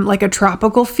like a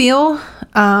tropical feel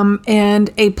and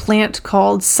a plant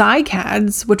called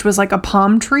cycads, which was like a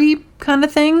palm tree kind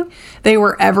of thing. They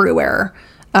were everywhere.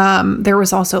 There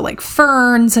was also like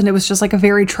ferns, and it was just like a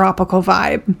very tropical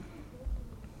vibe.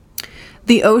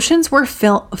 The oceans were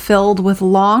filled with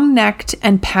long-necked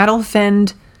and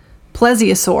paddle-finned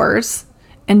plesiosaurs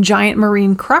and giant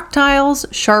marine crocodiles,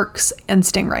 sharks, and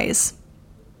stingrays.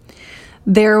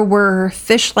 There were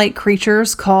fish-like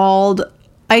creatures called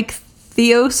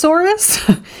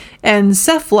ichthyosaurus and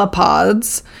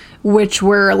cephalopods, which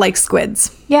were like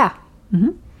squids. Yeah.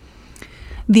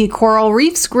 The coral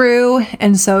reefs grew,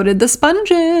 and so did the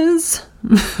sponges.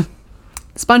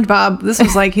 SpongeBob, this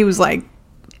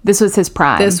was his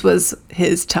prime. This was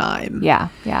his time. Yeah.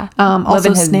 Also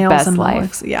Living his snails best and life.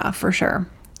 mollusks. Yeah, for sure.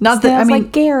 Not Snails, that, I mean,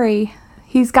 like Gary.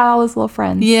 He's got all his little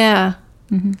friends. yeah.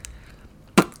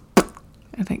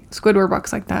 I think Squidward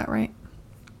bucks like that, right?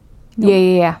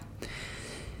 Yeah.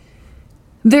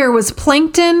 There was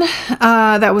plankton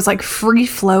that was like free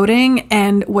floating.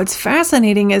 And what's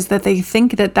fascinating is that they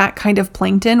think that kind of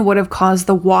plankton would have caused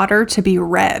the water to be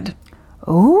red.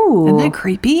 Ooh. Isn't that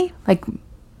creepy? Like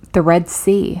the Red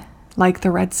Sea. Like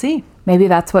the Red Sea. Maybe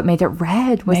that's what made it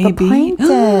red, was Maybe. the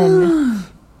plankton.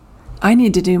 I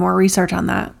need to do more research on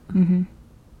that.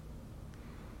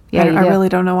 Yeah, I really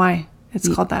don't know why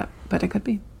it's called that, but it could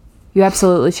be. You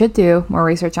absolutely should do more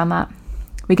research on that.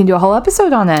 We can do a whole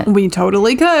episode on it. We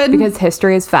totally could. Because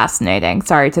history is fascinating.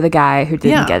 Sorry to the guy who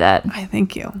didn't get it. I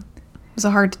thank you. It was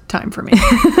a hard time for me.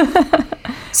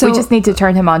 So we just need to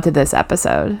turn him on to this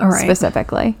episode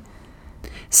specifically.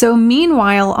 So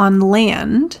meanwhile, on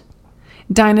land,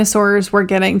 dinosaurs were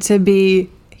getting to be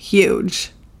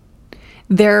huge.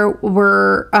 There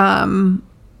were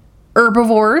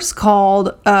herbivores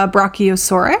called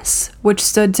Brachiosaurus, which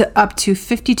stood to up to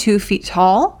 52 feet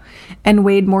tall and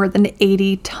weighed more than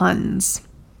 80 tons.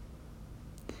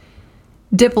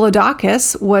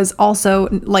 Diplodocus was also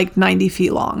like 90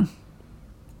 feet long.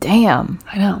 Damn.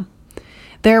 I know.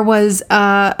 There was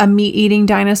a meat-eating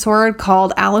dinosaur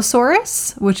called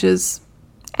Allosaurus, which is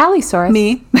Allosaurus.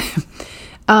 me,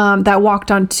 that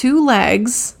walked on two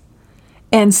legs,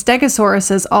 and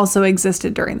Stegosauruses also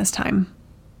existed during this time.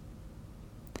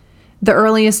 The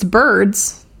earliest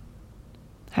birds,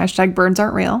 #birds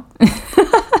aren't real,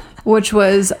 which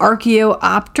was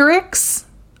Archaeopteryx,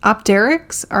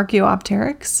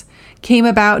 came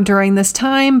about during this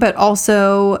time, but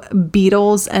also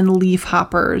beetles and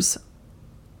leafhoppers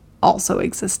also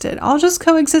existed, all just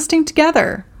coexisting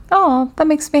together. Oh, that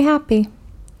makes me happy.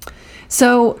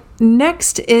 So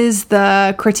next is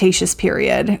the Cretaceous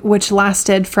period, which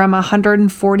lasted from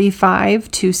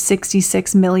 145 to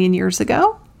 66 million years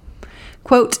ago.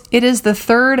 Quote, it is the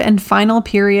third and final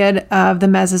period of the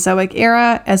Mesozoic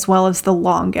era, as well as the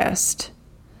longest.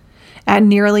 At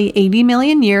nearly 80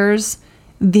 million years,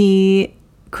 the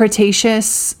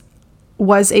Cretaceous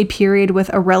was a period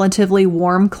with a relatively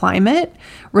warm climate,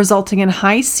 resulting in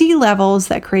high sea levels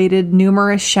that created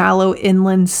numerous shallow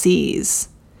inland seas.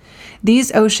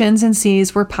 These oceans and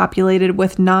seas were populated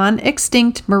with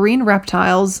non-extinct marine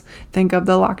reptiles, think of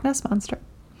the Loch Ness Monster,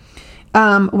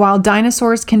 while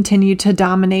dinosaurs continued to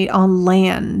dominate on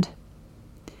land.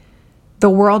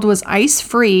 The world was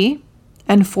ice-free,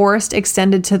 and forest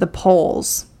extended to the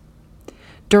poles.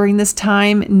 During this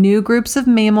time, new groups of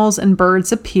mammals and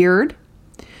birds appeared.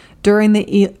 During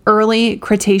the early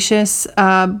Cretaceous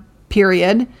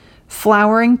period,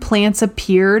 flowering plants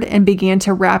appeared and began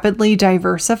to rapidly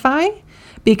diversify,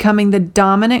 becoming the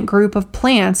dominant group of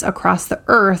plants across the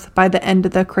earth by the end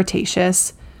of the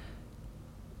Cretaceous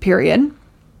period.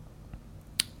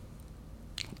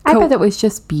 I bet it was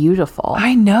just beautiful.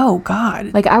 I know,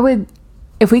 God. Like,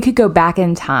 if we could go back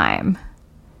in time,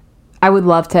 I would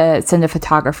love to send a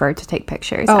photographer to take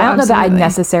pictures. Oh, I don't know that I absolutely.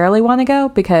 necessarily want to go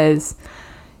because,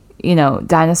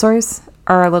 dinosaurs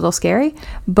are a little scary,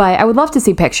 but I would love to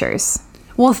see pictures.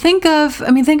 Well, think of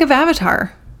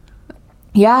Avatar.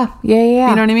 Yeah. You know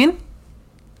what I mean?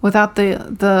 Without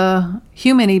the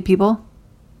human-y people.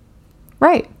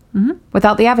 Right. Mm-hmm.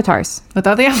 Without the avatars.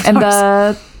 Without the avatars. And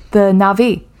the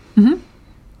Na'vi. Mm-hmm.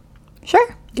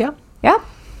 Sure. Yeah. Yeah.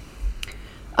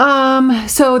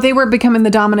 So they were becoming the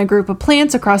dominant group of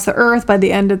plants across the earth by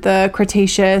the end of the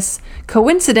Cretaceous,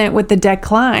 coincident with the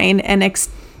decline and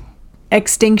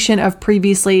extinction of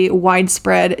previously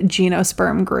widespread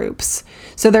genosperm groups.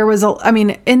 So there was of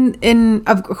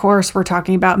course we're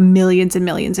talking about millions and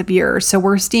millions of years. So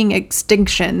we're seeing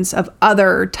extinctions of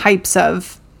other types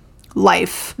of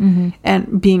life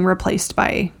and being replaced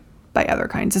by other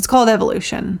kinds. It's called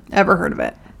evolution. Ever heard of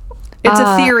it? It's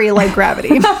a theory like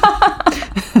gravity.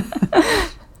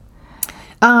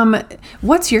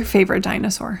 What's your favorite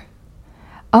dinosaur?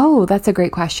 Oh, that's a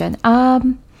great question.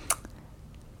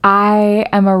 I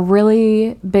am a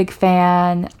really big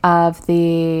fan of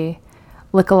the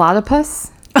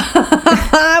Licholotopus.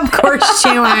 Of course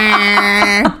you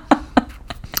are.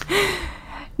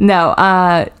 No,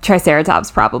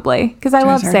 Triceratops probably, because I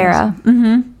love Sarah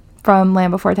from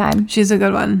Land Before Time. She's a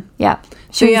good one. Yeah,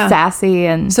 she's sassy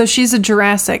and So she's a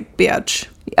Jurassic bitch.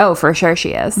 oh, for sure she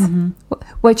is.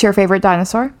 What's your favorite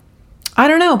dinosaur? I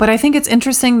don't know, but I think it's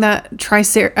interesting that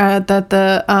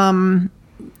the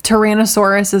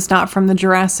Tyrannosaurus is not from the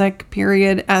Jurassic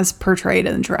period as portrayed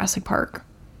in Jurassic Park.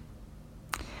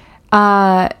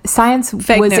 Science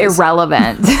Fake was news.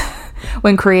 irrelevant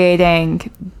when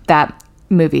creating that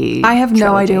movie. I have no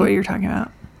trilogy. idea what you're talking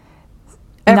about.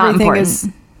 Not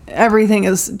important. Everything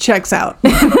is checks out.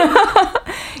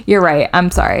 You're right.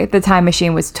 I'm sorry. The time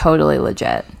machine was totally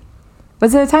legit.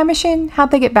 Was it a time machine?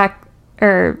 How'd they get back?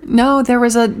 Or No, there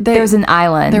was an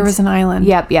island. There was an island.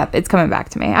 Yep. Yep. It's coming back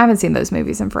to me. I haven't seen those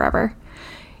movies in forever.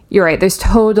 You're right. There's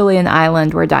totally an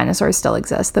island where dinosaurs still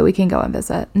exist that we can go and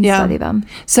visit and study them.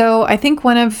 So I think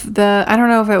one of I don't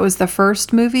know if it was the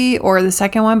first movie or the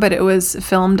second one, but it was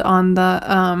filmed on the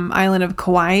island of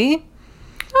Kauai,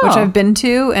 which I've been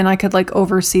to, and I could like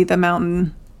oversee the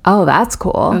mountain. Oh, that's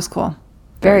cool. It was cool.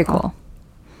 Very cool.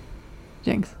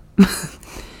 Jinx.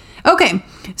 Okay,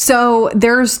 so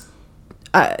there's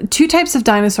two types of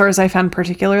dinosaurs I found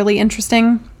particularly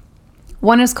interesting.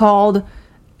 One is called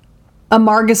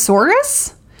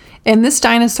Amargasaurus, and this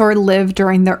dinosaur lived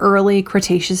during the early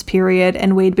Cretaceous period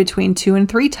and weighed between 2 and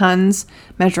 3 tons,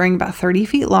 measuring about 30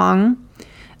 feet long.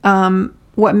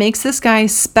 What makes this guy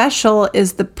special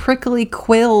is the prickly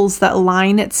quills that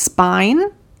line its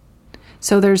spine.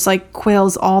 So there's like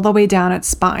quills all the way down its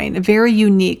spine. Very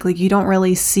unique. Like you don't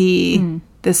really see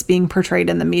this being portrayed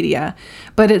in the media.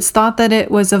 But it's thought that it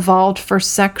was evolved for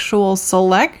sexual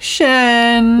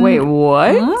selection. Wait,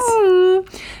 what?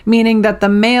 Meaning that the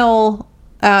male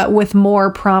with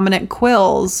more prominent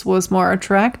quills was more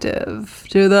attractive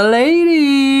to the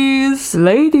ladies.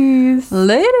 Ladies.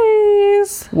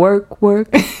 Work.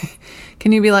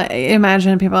 Can you be like,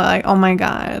 imagine people are like, oh my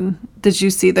God, did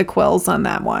you see the quills on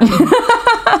that one?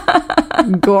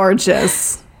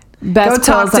 Gorgeous. Best Go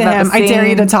talk quills to I've ever him. I dare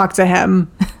you to seen. talk to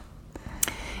him.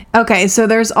 Okay, so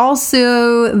there's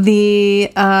also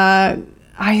the, I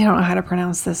don't know how to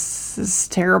pronounce this. This is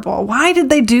terrible. Why did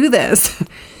they do this?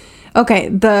 Okay,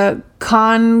 the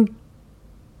Concavenitor.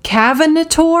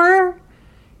 Concavenator.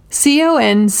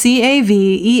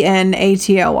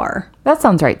 That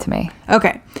sounds right to me.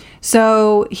 Okay,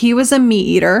 so he was a meat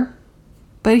eater,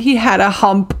 but he had a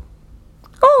hump.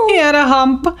 Oh. He had a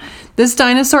hump. This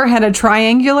dinosaur had a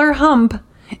triangular hump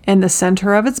in the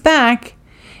center of its back,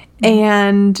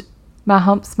 and My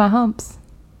humps.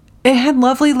 it had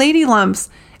lovely lady lumps,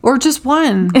 or just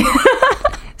one.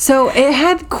 So it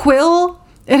had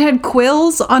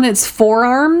quills on its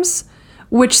forearms,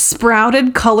 which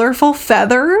sprouted colorful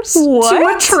feathers to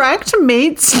What? attract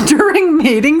mates during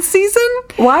mating season.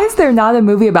 Why is there not a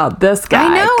movie about this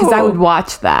guy? know. Because I would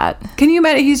watch that. Can you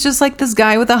imagine? He's just like this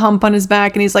guy with a hump on his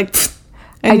back, and he's like, "Pfft."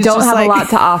 And I he's don't just have like- a lot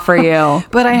to offer you.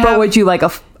 But I have- But would you like a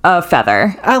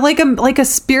feather? I like a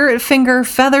spirit finger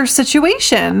feather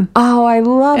situation. Oh, I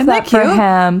love Isn't that that for cute?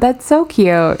 him. That's so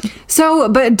cute. So,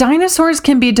 but dinosaurs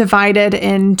can be divided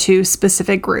into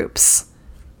specific groups.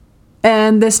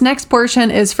 And this next portion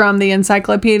is from the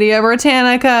Encyclopedia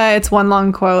Britannica. It's one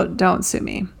long quote. Don't sue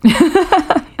me.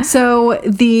 So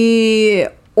the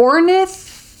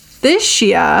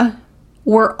Ornithischia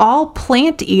were all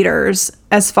plant eaters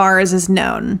as far as is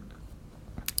known.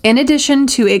 In addition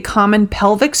to a common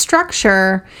pelvic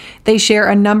structure, they share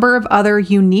a number of other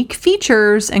unique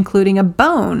features, including a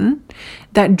bone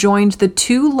that joined the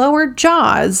two lower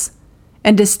jaws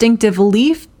and distinctive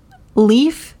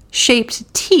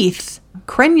leaf-shaped teeth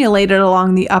crenulated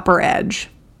along the upper edge.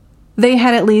 They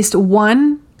had at least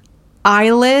one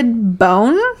eyelid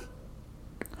bone,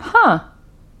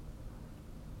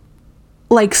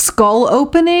 like skull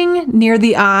opening near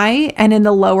the eye and in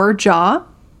the lower jaw.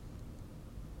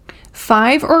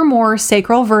 5 or more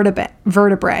sacral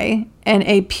vertebrae, and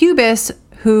a pubis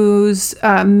whose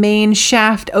main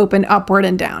shaft opened upward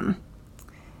and down.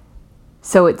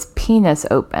 So it's penis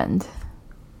opened.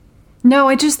 No,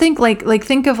 I just think like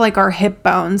think of like our hip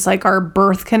bones, like our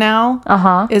birth canal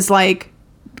is like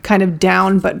kind of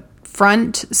down but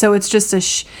front. So it's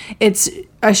just it's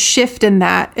a shift in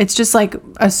that. It's just like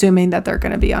assuming that they're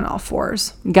going to be on all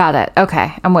fours. Got it.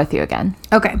 Okay, I'm with you again.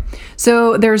 Okay,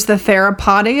 so there's the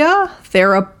Theropoda,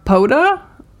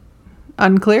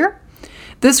 unclear.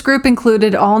 This group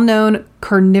included all known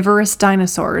carnivorous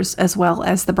dinosaurs as well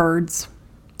as the birds.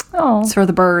 Oh, It's for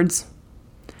the birds.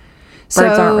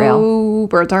 Birds aren't real.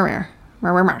 Birds aren't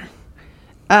real.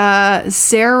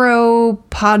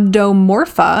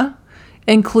 Sauropodomorpha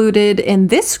included in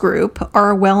this group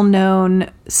are well-known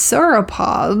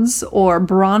sauropods or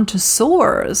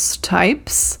brontosaurus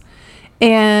types,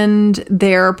 and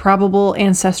their probable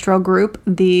ancestral group,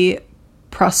 the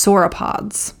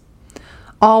prosauropods.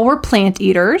 All were plant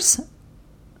eaters,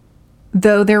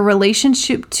 though their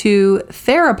relationship to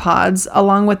theropods,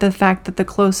 along with the fact that the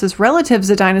closest relatives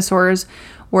of dinosaurs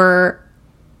were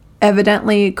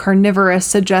evidently carnivorous,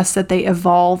 suggests that they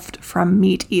evolved from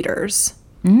meat eaters,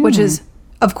 which is,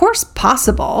 of course,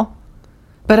 possible,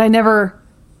 but I never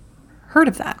heard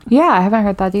of that. yeah, I haven't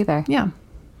heard that either. Yeah.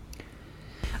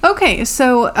 Okay,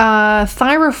 so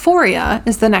Thyrophoria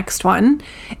is the next one.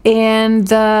 And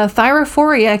the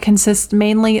Thyrophoria consists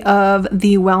mainly of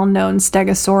the well-known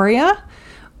Stegosauria,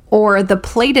 or the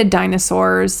plated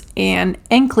dinosaurs, and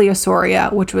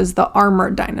Ankylosaurus, which was the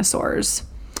armored dinosaurs.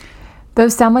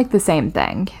 Those sound like the same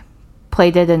thing.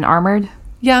 Plated and armored.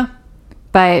 Yeah.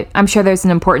 But I'm sure there's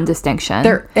an important distinction.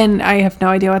 And I have no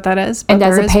idea what that is. But and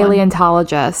as a there is one.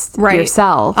 paleontologist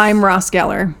yourself, I'm Ross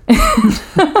Geller.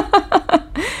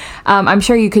 I'm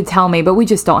sure you could tell me, but we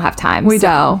just don't have time.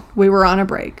 We were on a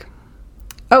break.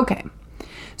 Okay.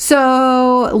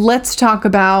 So let's talk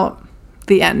about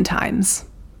the end times.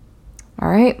 All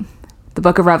right. The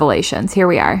Book of Revelations. Here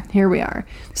we are. Here we are.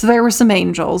 So there were some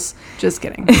angels. Just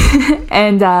kidding.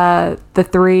 And the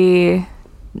 3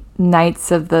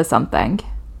 knights of the something.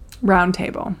 Round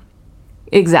table.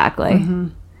 Exactly. Mm-hmm.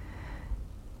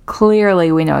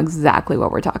 Clearly, we know exactly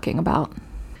what we're talking about.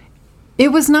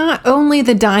 It was not only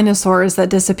the dinosaurs that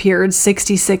disappeared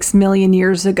 66 million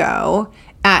years ago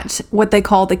at what they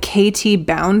call the KT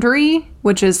boundary,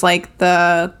 which is like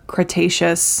the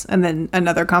Cretaceous, and then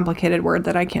another complicated word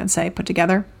that I can't say put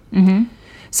together. Mm-hmm.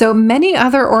 So many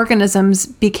other organisms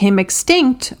became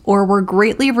extinct or were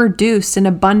greatly reduced in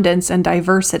abundance and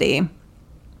diversity.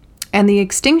 And the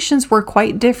extinctions were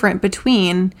quite different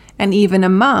between and even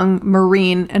among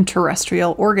marine and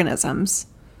terrestrial organisms.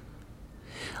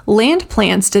 Land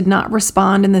plants did not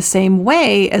respond in the same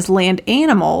way as land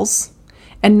animals,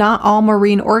 and not all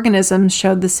marine organisms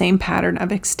showed the same pattern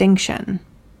of extinction.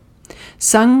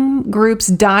 Some groups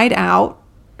died out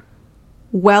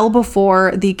well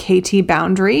before the KT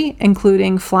boundary,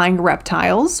 including flying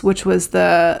reptiles, which was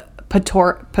the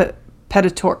Petasaurus,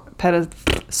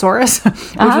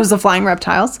 which was the flying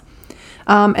reptiles,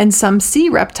 and some sea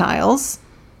reptiles.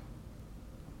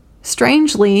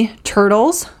 Strangely,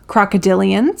 turtles,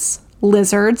 crocodilians,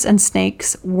 lizards, and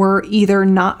snakes were either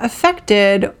not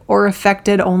affected or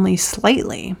affected only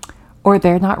slightly. Or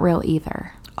they're not real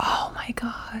either. Oh my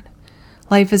God.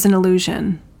 Life is an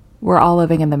illusion. We're all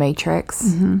living in the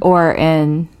Matrix or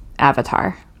in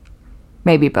Avatar.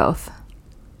 Maybe both.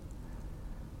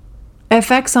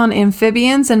 Effects on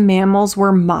amphibians and mammals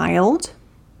were mild.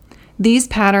 These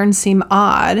patterns seem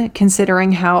odd,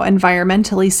 considering how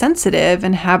environmentally sensitive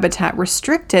and habitat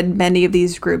restricted many of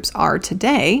these groups are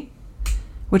today,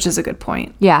 which is a good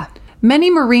point. Yeah.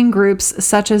 Many marine groups,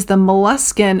 such as the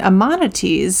molluscan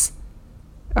ammonites,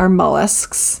 are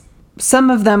mollusks.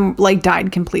 Some of them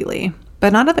died completely,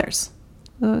 but not others.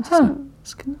 So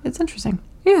it's interesting.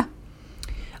 Yeah.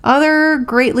 Other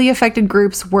greatly affected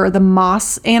groups were the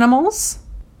moss animals,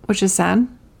 which is sad.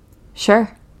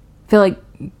 Sure. I feel like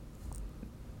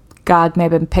God may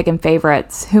have been picking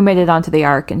favorites. Who made it onto the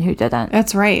ark and who didn't?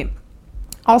 That's right.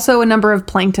 Also, a number of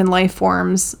plankton life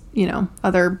forms,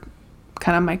 other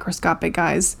kind of microscopic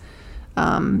guys,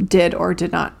 did or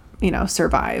did not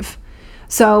survive.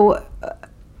 So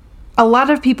a lot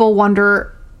of people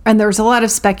wonder, and there's a lot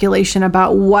of speculation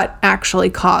about what actually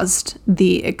caused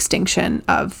the extinction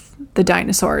of the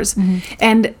dinosaurs.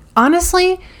 And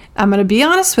honestly, I'm going to be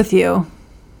honest with you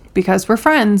because we're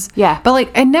friends. Yeah. But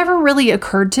like, it never really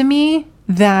occurred to me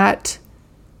that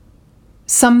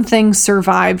some things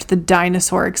survived the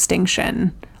dinosaur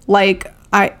extinction. Like,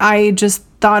 I just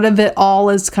thought of it all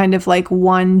as kind of like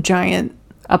one giant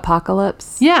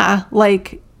Apocalypse. Yeah,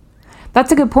 like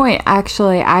That's a good point.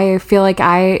 Actually, I feel like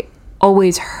I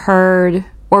always heard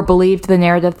or believed the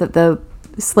narrative that the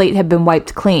slate had been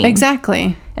wiped clean.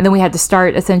 exactly. And then we had to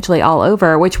start essentially all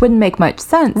over, which wouldn't make much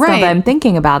sense now Right. that I'm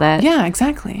thinking about it. Yeah,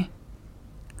 exactly.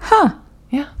 Huh.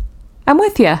 Yeah. I'm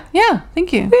with you. Yeah,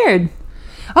 thank you. Weird.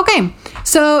 Okay,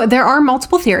 so there are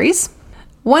multiple theories.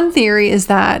 One theory is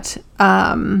that,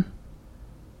 and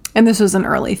this was an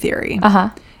early theory,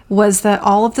 was that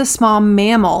all of the small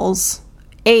mammals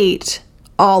ate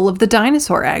all of the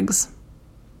dinosaur eggs.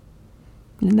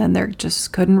 And then they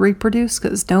just couldn't reproduce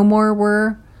because no more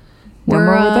were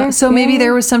there. So maybe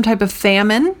there was some type of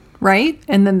famine, right?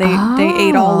 And then they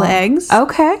ate all the eggs.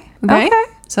 Okay. Okay.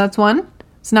 So that's one.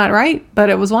 It's not right, but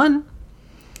it was one.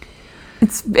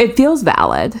 It feels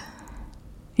valid.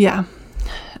 Yeah.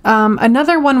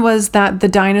 Another one was that the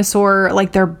dinosaur,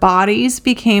 like their bodies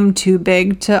became too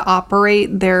big to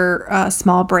operate their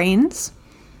small brains.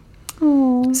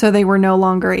 So they were no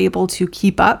longer able to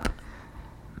keep up.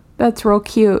 That's real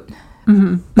cute.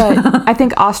 But I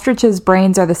think ostriches'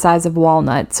 brains are the size of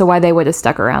walnuts, so why they would have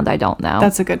stuck around, I don't know.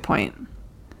 That's a good point.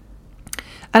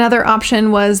 Another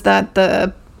option was that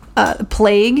the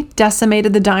plague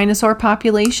decimated the dinosaur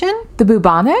population. The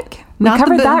bubonic? We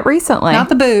covered that recently. Not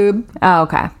the boob. Oh,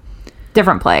 okay.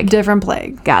 Different plague. Different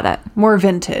plague. Got it. More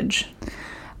vintage.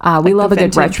 We love a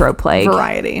good Vintage retro plague.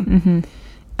 variety.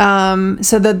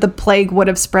 So that the plague would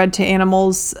have spread to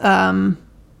animals,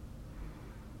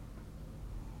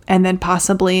 and then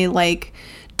possibly like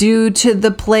due to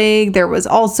the plague there was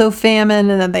also famine,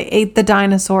 and then they ate the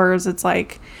dinosaurs. It's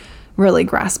like really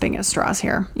grasping at straws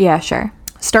here. Yeah, sure.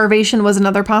 Starvation was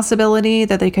another possibility,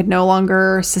 that they could no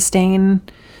longer sustain,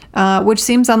 which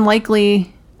seems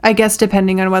unlikely, I guess,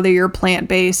 depending on whether you're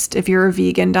plant-based, if you're a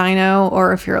vegan dino,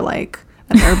 or if you're like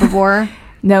an herbivore.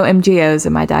 No MGOs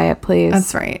in my diet, please.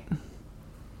 That's right.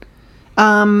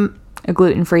 A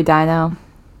gluten-free dino.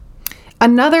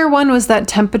 Another one was that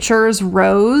temperatures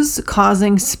rose,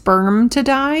 causing sperm to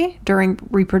die during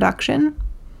reproduction.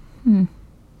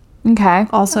 Okay.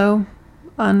 Also,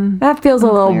 That feels a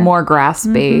little more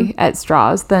graspy at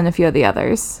straws than a few of the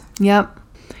others. Yep.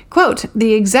 Quote,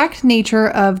 the exact nature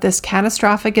of this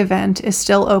catastrophic event is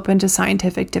still open to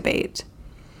scientific debate.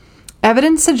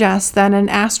 Evidence suggests that an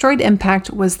asteroid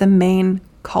impact was the main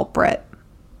culprit.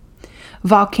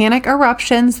 Volcanic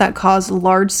eruptions that caused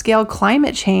large-scale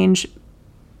climate change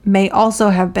may also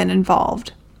have been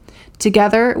involved,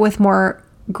 together with more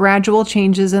gradual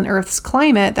changes in Earth's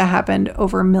climate that happened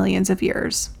over millions of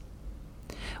years.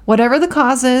 Whatever the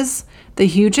causes, the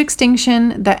huge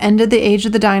extinction that ended the age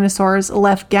of the dinosaurs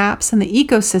left gaps in the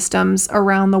ecosystems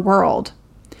around the world.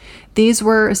 These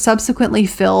were subsequently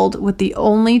filled with the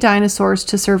only dinosaurs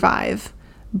to survive,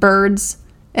 birds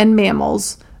and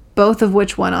mammals, both of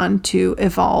which went on to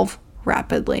evolve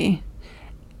rapidly.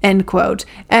 End quote.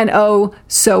 And oh,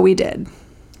 so we did.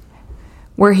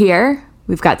 We're here.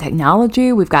 We've got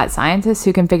technology. We've got scientists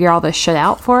who can figure all this shit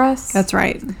out for us. That's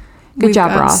right. Good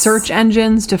job, got Ross. Search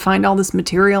engines to find all this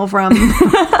material from.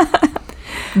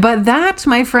 But that,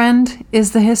 my friend,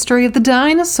 is the history of the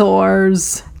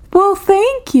dinosaurs. Well,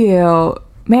 thank you.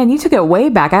 Man, you took it way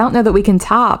back. I don't know that we can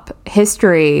top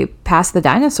history past the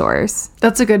dinosaurs.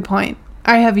 That's a good point.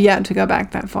 I have yet to go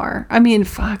back that far. I mean,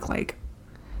 fuck, like,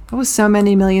 it was so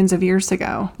many millions of years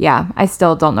ago. Yeah, I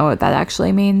still don't know what that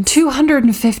actually means.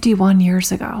 251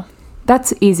 years ago.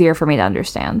 That's easier for me to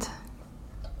understand.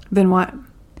 Then what?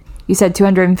 You said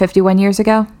 251 years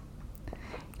ago?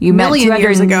 You meant Million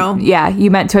years ago. Yeah,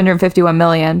 you meant 251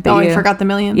 million. But I forgot the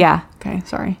million? Yeah. Okay,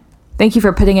 sorry. Thank you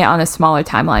for putting it on a smaller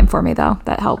timeline for me, though.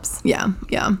 That helps. Yeah.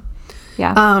 Yeah.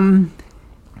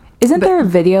 Isn't there a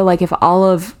video, like, if all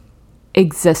of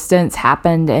existence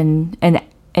happened in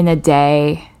a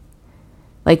day,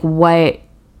 like, what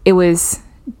it was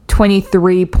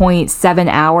 23.7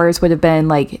 hours would have been,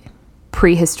 like,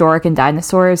 prehistoric and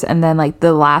dinosaurs, and then, like,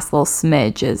 the last little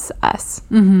smidge is us.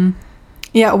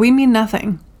 Yeah, we mean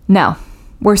nothing. No,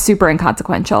 we're super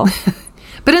inconsequential.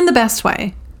 But in the best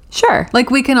way. Sure. Like,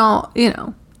 we can all,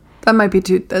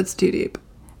 that's too deep.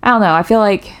 I don't know. I feel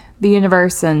like the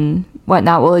universe and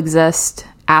whatnot will exist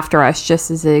after us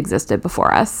just as it existed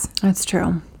before us. That's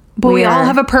true. But we all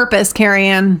have a purpose, Carrie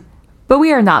Ann. But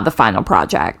we are not the final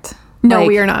project. No,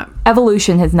 we are not.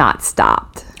 Evolution has not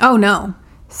stopped. Oh, no.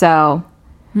 So,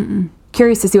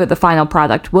 curious to see what the final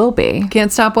product will be.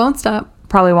 Can't stop, won't stop.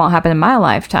 Probably won't happen in my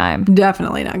lifetime.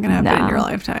 Definitely not going to happen in No. your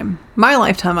lifetime. My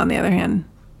lifetime, on the other hand,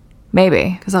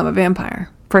 Maybe. because I'm a vampire.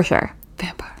 For sure.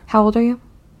 Vampire. How old are you?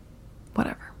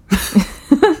 Whatever.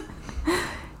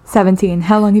 17.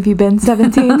 How long have you been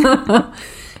 17?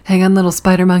 Hang on, little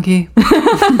spider monkey.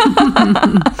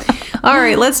 All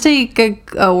right, let's take a...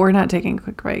 Oh, we're not taking a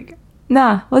quick break.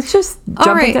 Nah, let's just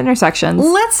jump into intersections.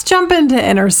 Let's jump into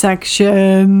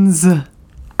intersections.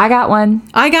 I got one.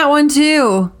 I got one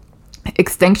too.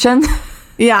 Extinction.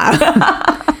 Yeah.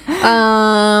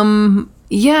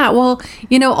 Yeah, well,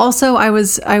 also I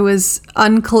was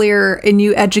unclear, and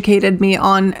you educated me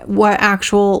on what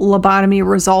actual lobotomy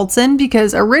results in,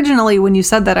 because originally when you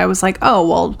said that, I was like, oh,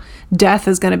 well, death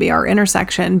is going to be our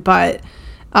intersection. But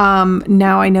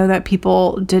now I know that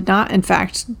people did not, in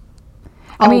fact,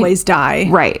 always die.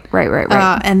 Right.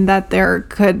 And that there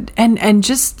could, and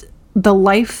just the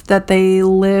life that they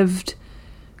lived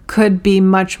could be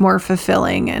much more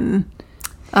fulfilling and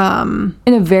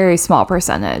in a very small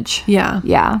percentage. Yeah.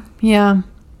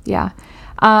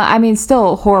 I mean,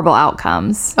 still horrible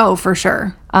outcomes. Oh, for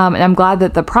sure. And I'm glad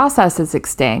that the process is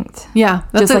extinct. Yeah.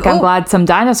 Just like I'm glad some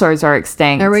dinosaurs are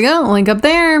extinct. There we go. Link up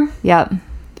there. Yep.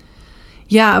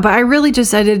 Yeah, but I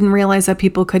didn't realize that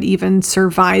people could even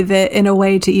survive it in a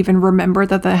way to even remember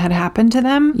that had happened to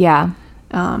them. Yeah.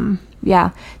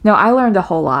 Yeah. No, I learned a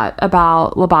whole lot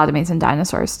about lobotomies and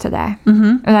dinosaurs today.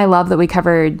 Mm-hmm. And I love that we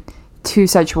covered two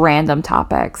such random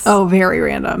topics. Oh, very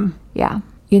random. Yeah.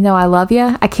 I love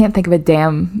you. I can't think of a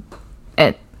damn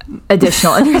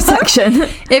additional intersection.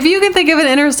 If you can think of an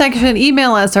intersection,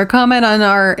 email us or comment on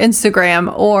our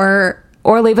Instagram or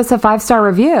leave us a 5-star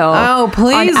review. Oh,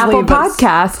 please on Apple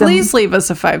Podcasts. Please leave us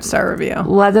a 5-star review.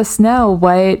 Let us know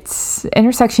what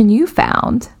intersection you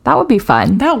found. That would be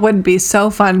fun. That would be so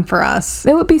fun for us.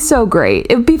 It would be so great.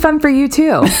 It would be fun for you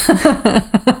too.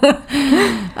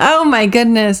 Oh my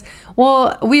goodness.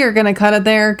 Well, we are going to cut it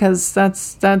there because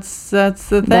that's the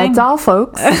thing. That's all,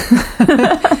 folks.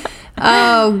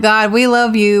 Oh God, we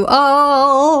love you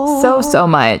all so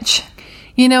much.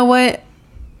 You know what?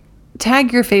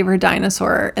 Tag your favorite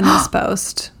dinosaur in this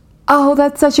post. Oh,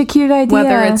 that's such a cute idea.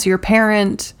 Whether it's your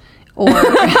parent or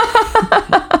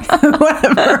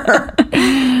whatever.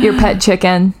 Your pet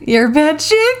chicken. Your pet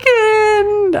chicken.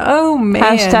 Oh, man.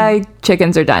 Hashtag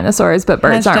chickens are dinosaurs, but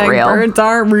birds aren't real. Birds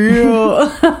aren't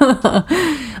real.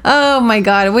 Oh, my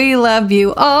God. We love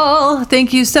you all.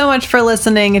 Thank you so much for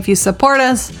listening. If you support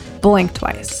us, blink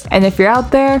twice. And if you're out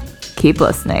there, keep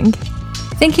listening.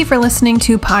 Thank you for listening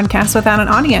to Podcast Without an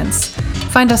Audience.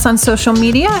 Find us on social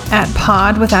media at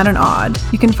Pod Without an Odd.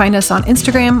 You can find us on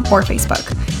Instagram or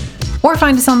Facebook. Or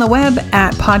find us on the web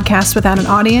at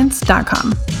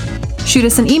podcastwithoutanaudience.com. Shoot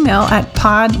us an email at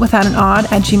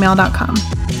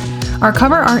podwithoutanod@gmail.com. Our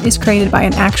cover art is created by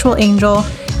an actual angel,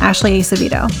 Ashley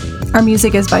Acevedo. Our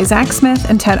music is by Zach Smith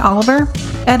and Ted Oliver.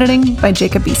 Editing by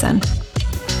Jacob Beeson.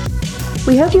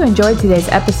 We hope you enjoyed today's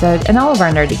episode and all of our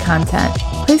nerdy content.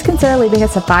 Please consider leaving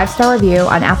us a 5-star review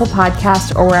on Apple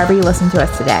Podcasts or wherever you listen to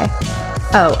us today.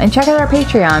 Oh, and check out our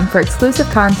Patreon for exclusive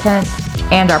content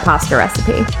and our pasta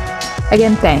recipe.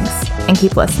 Again, thanks, and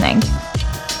keep listening.